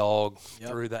through that dog,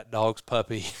 through that dog's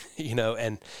puppy,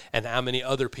 and how many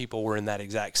other people were in that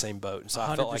exact same boat. And so 100%.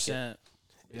 I felt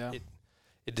like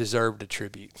it deserved a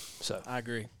tribute. So I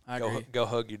agree. Go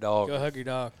hug your dog. Go hug your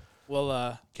dog.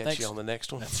 Well, catch you on the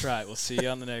next one. That's right. We'll see you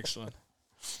on the next one.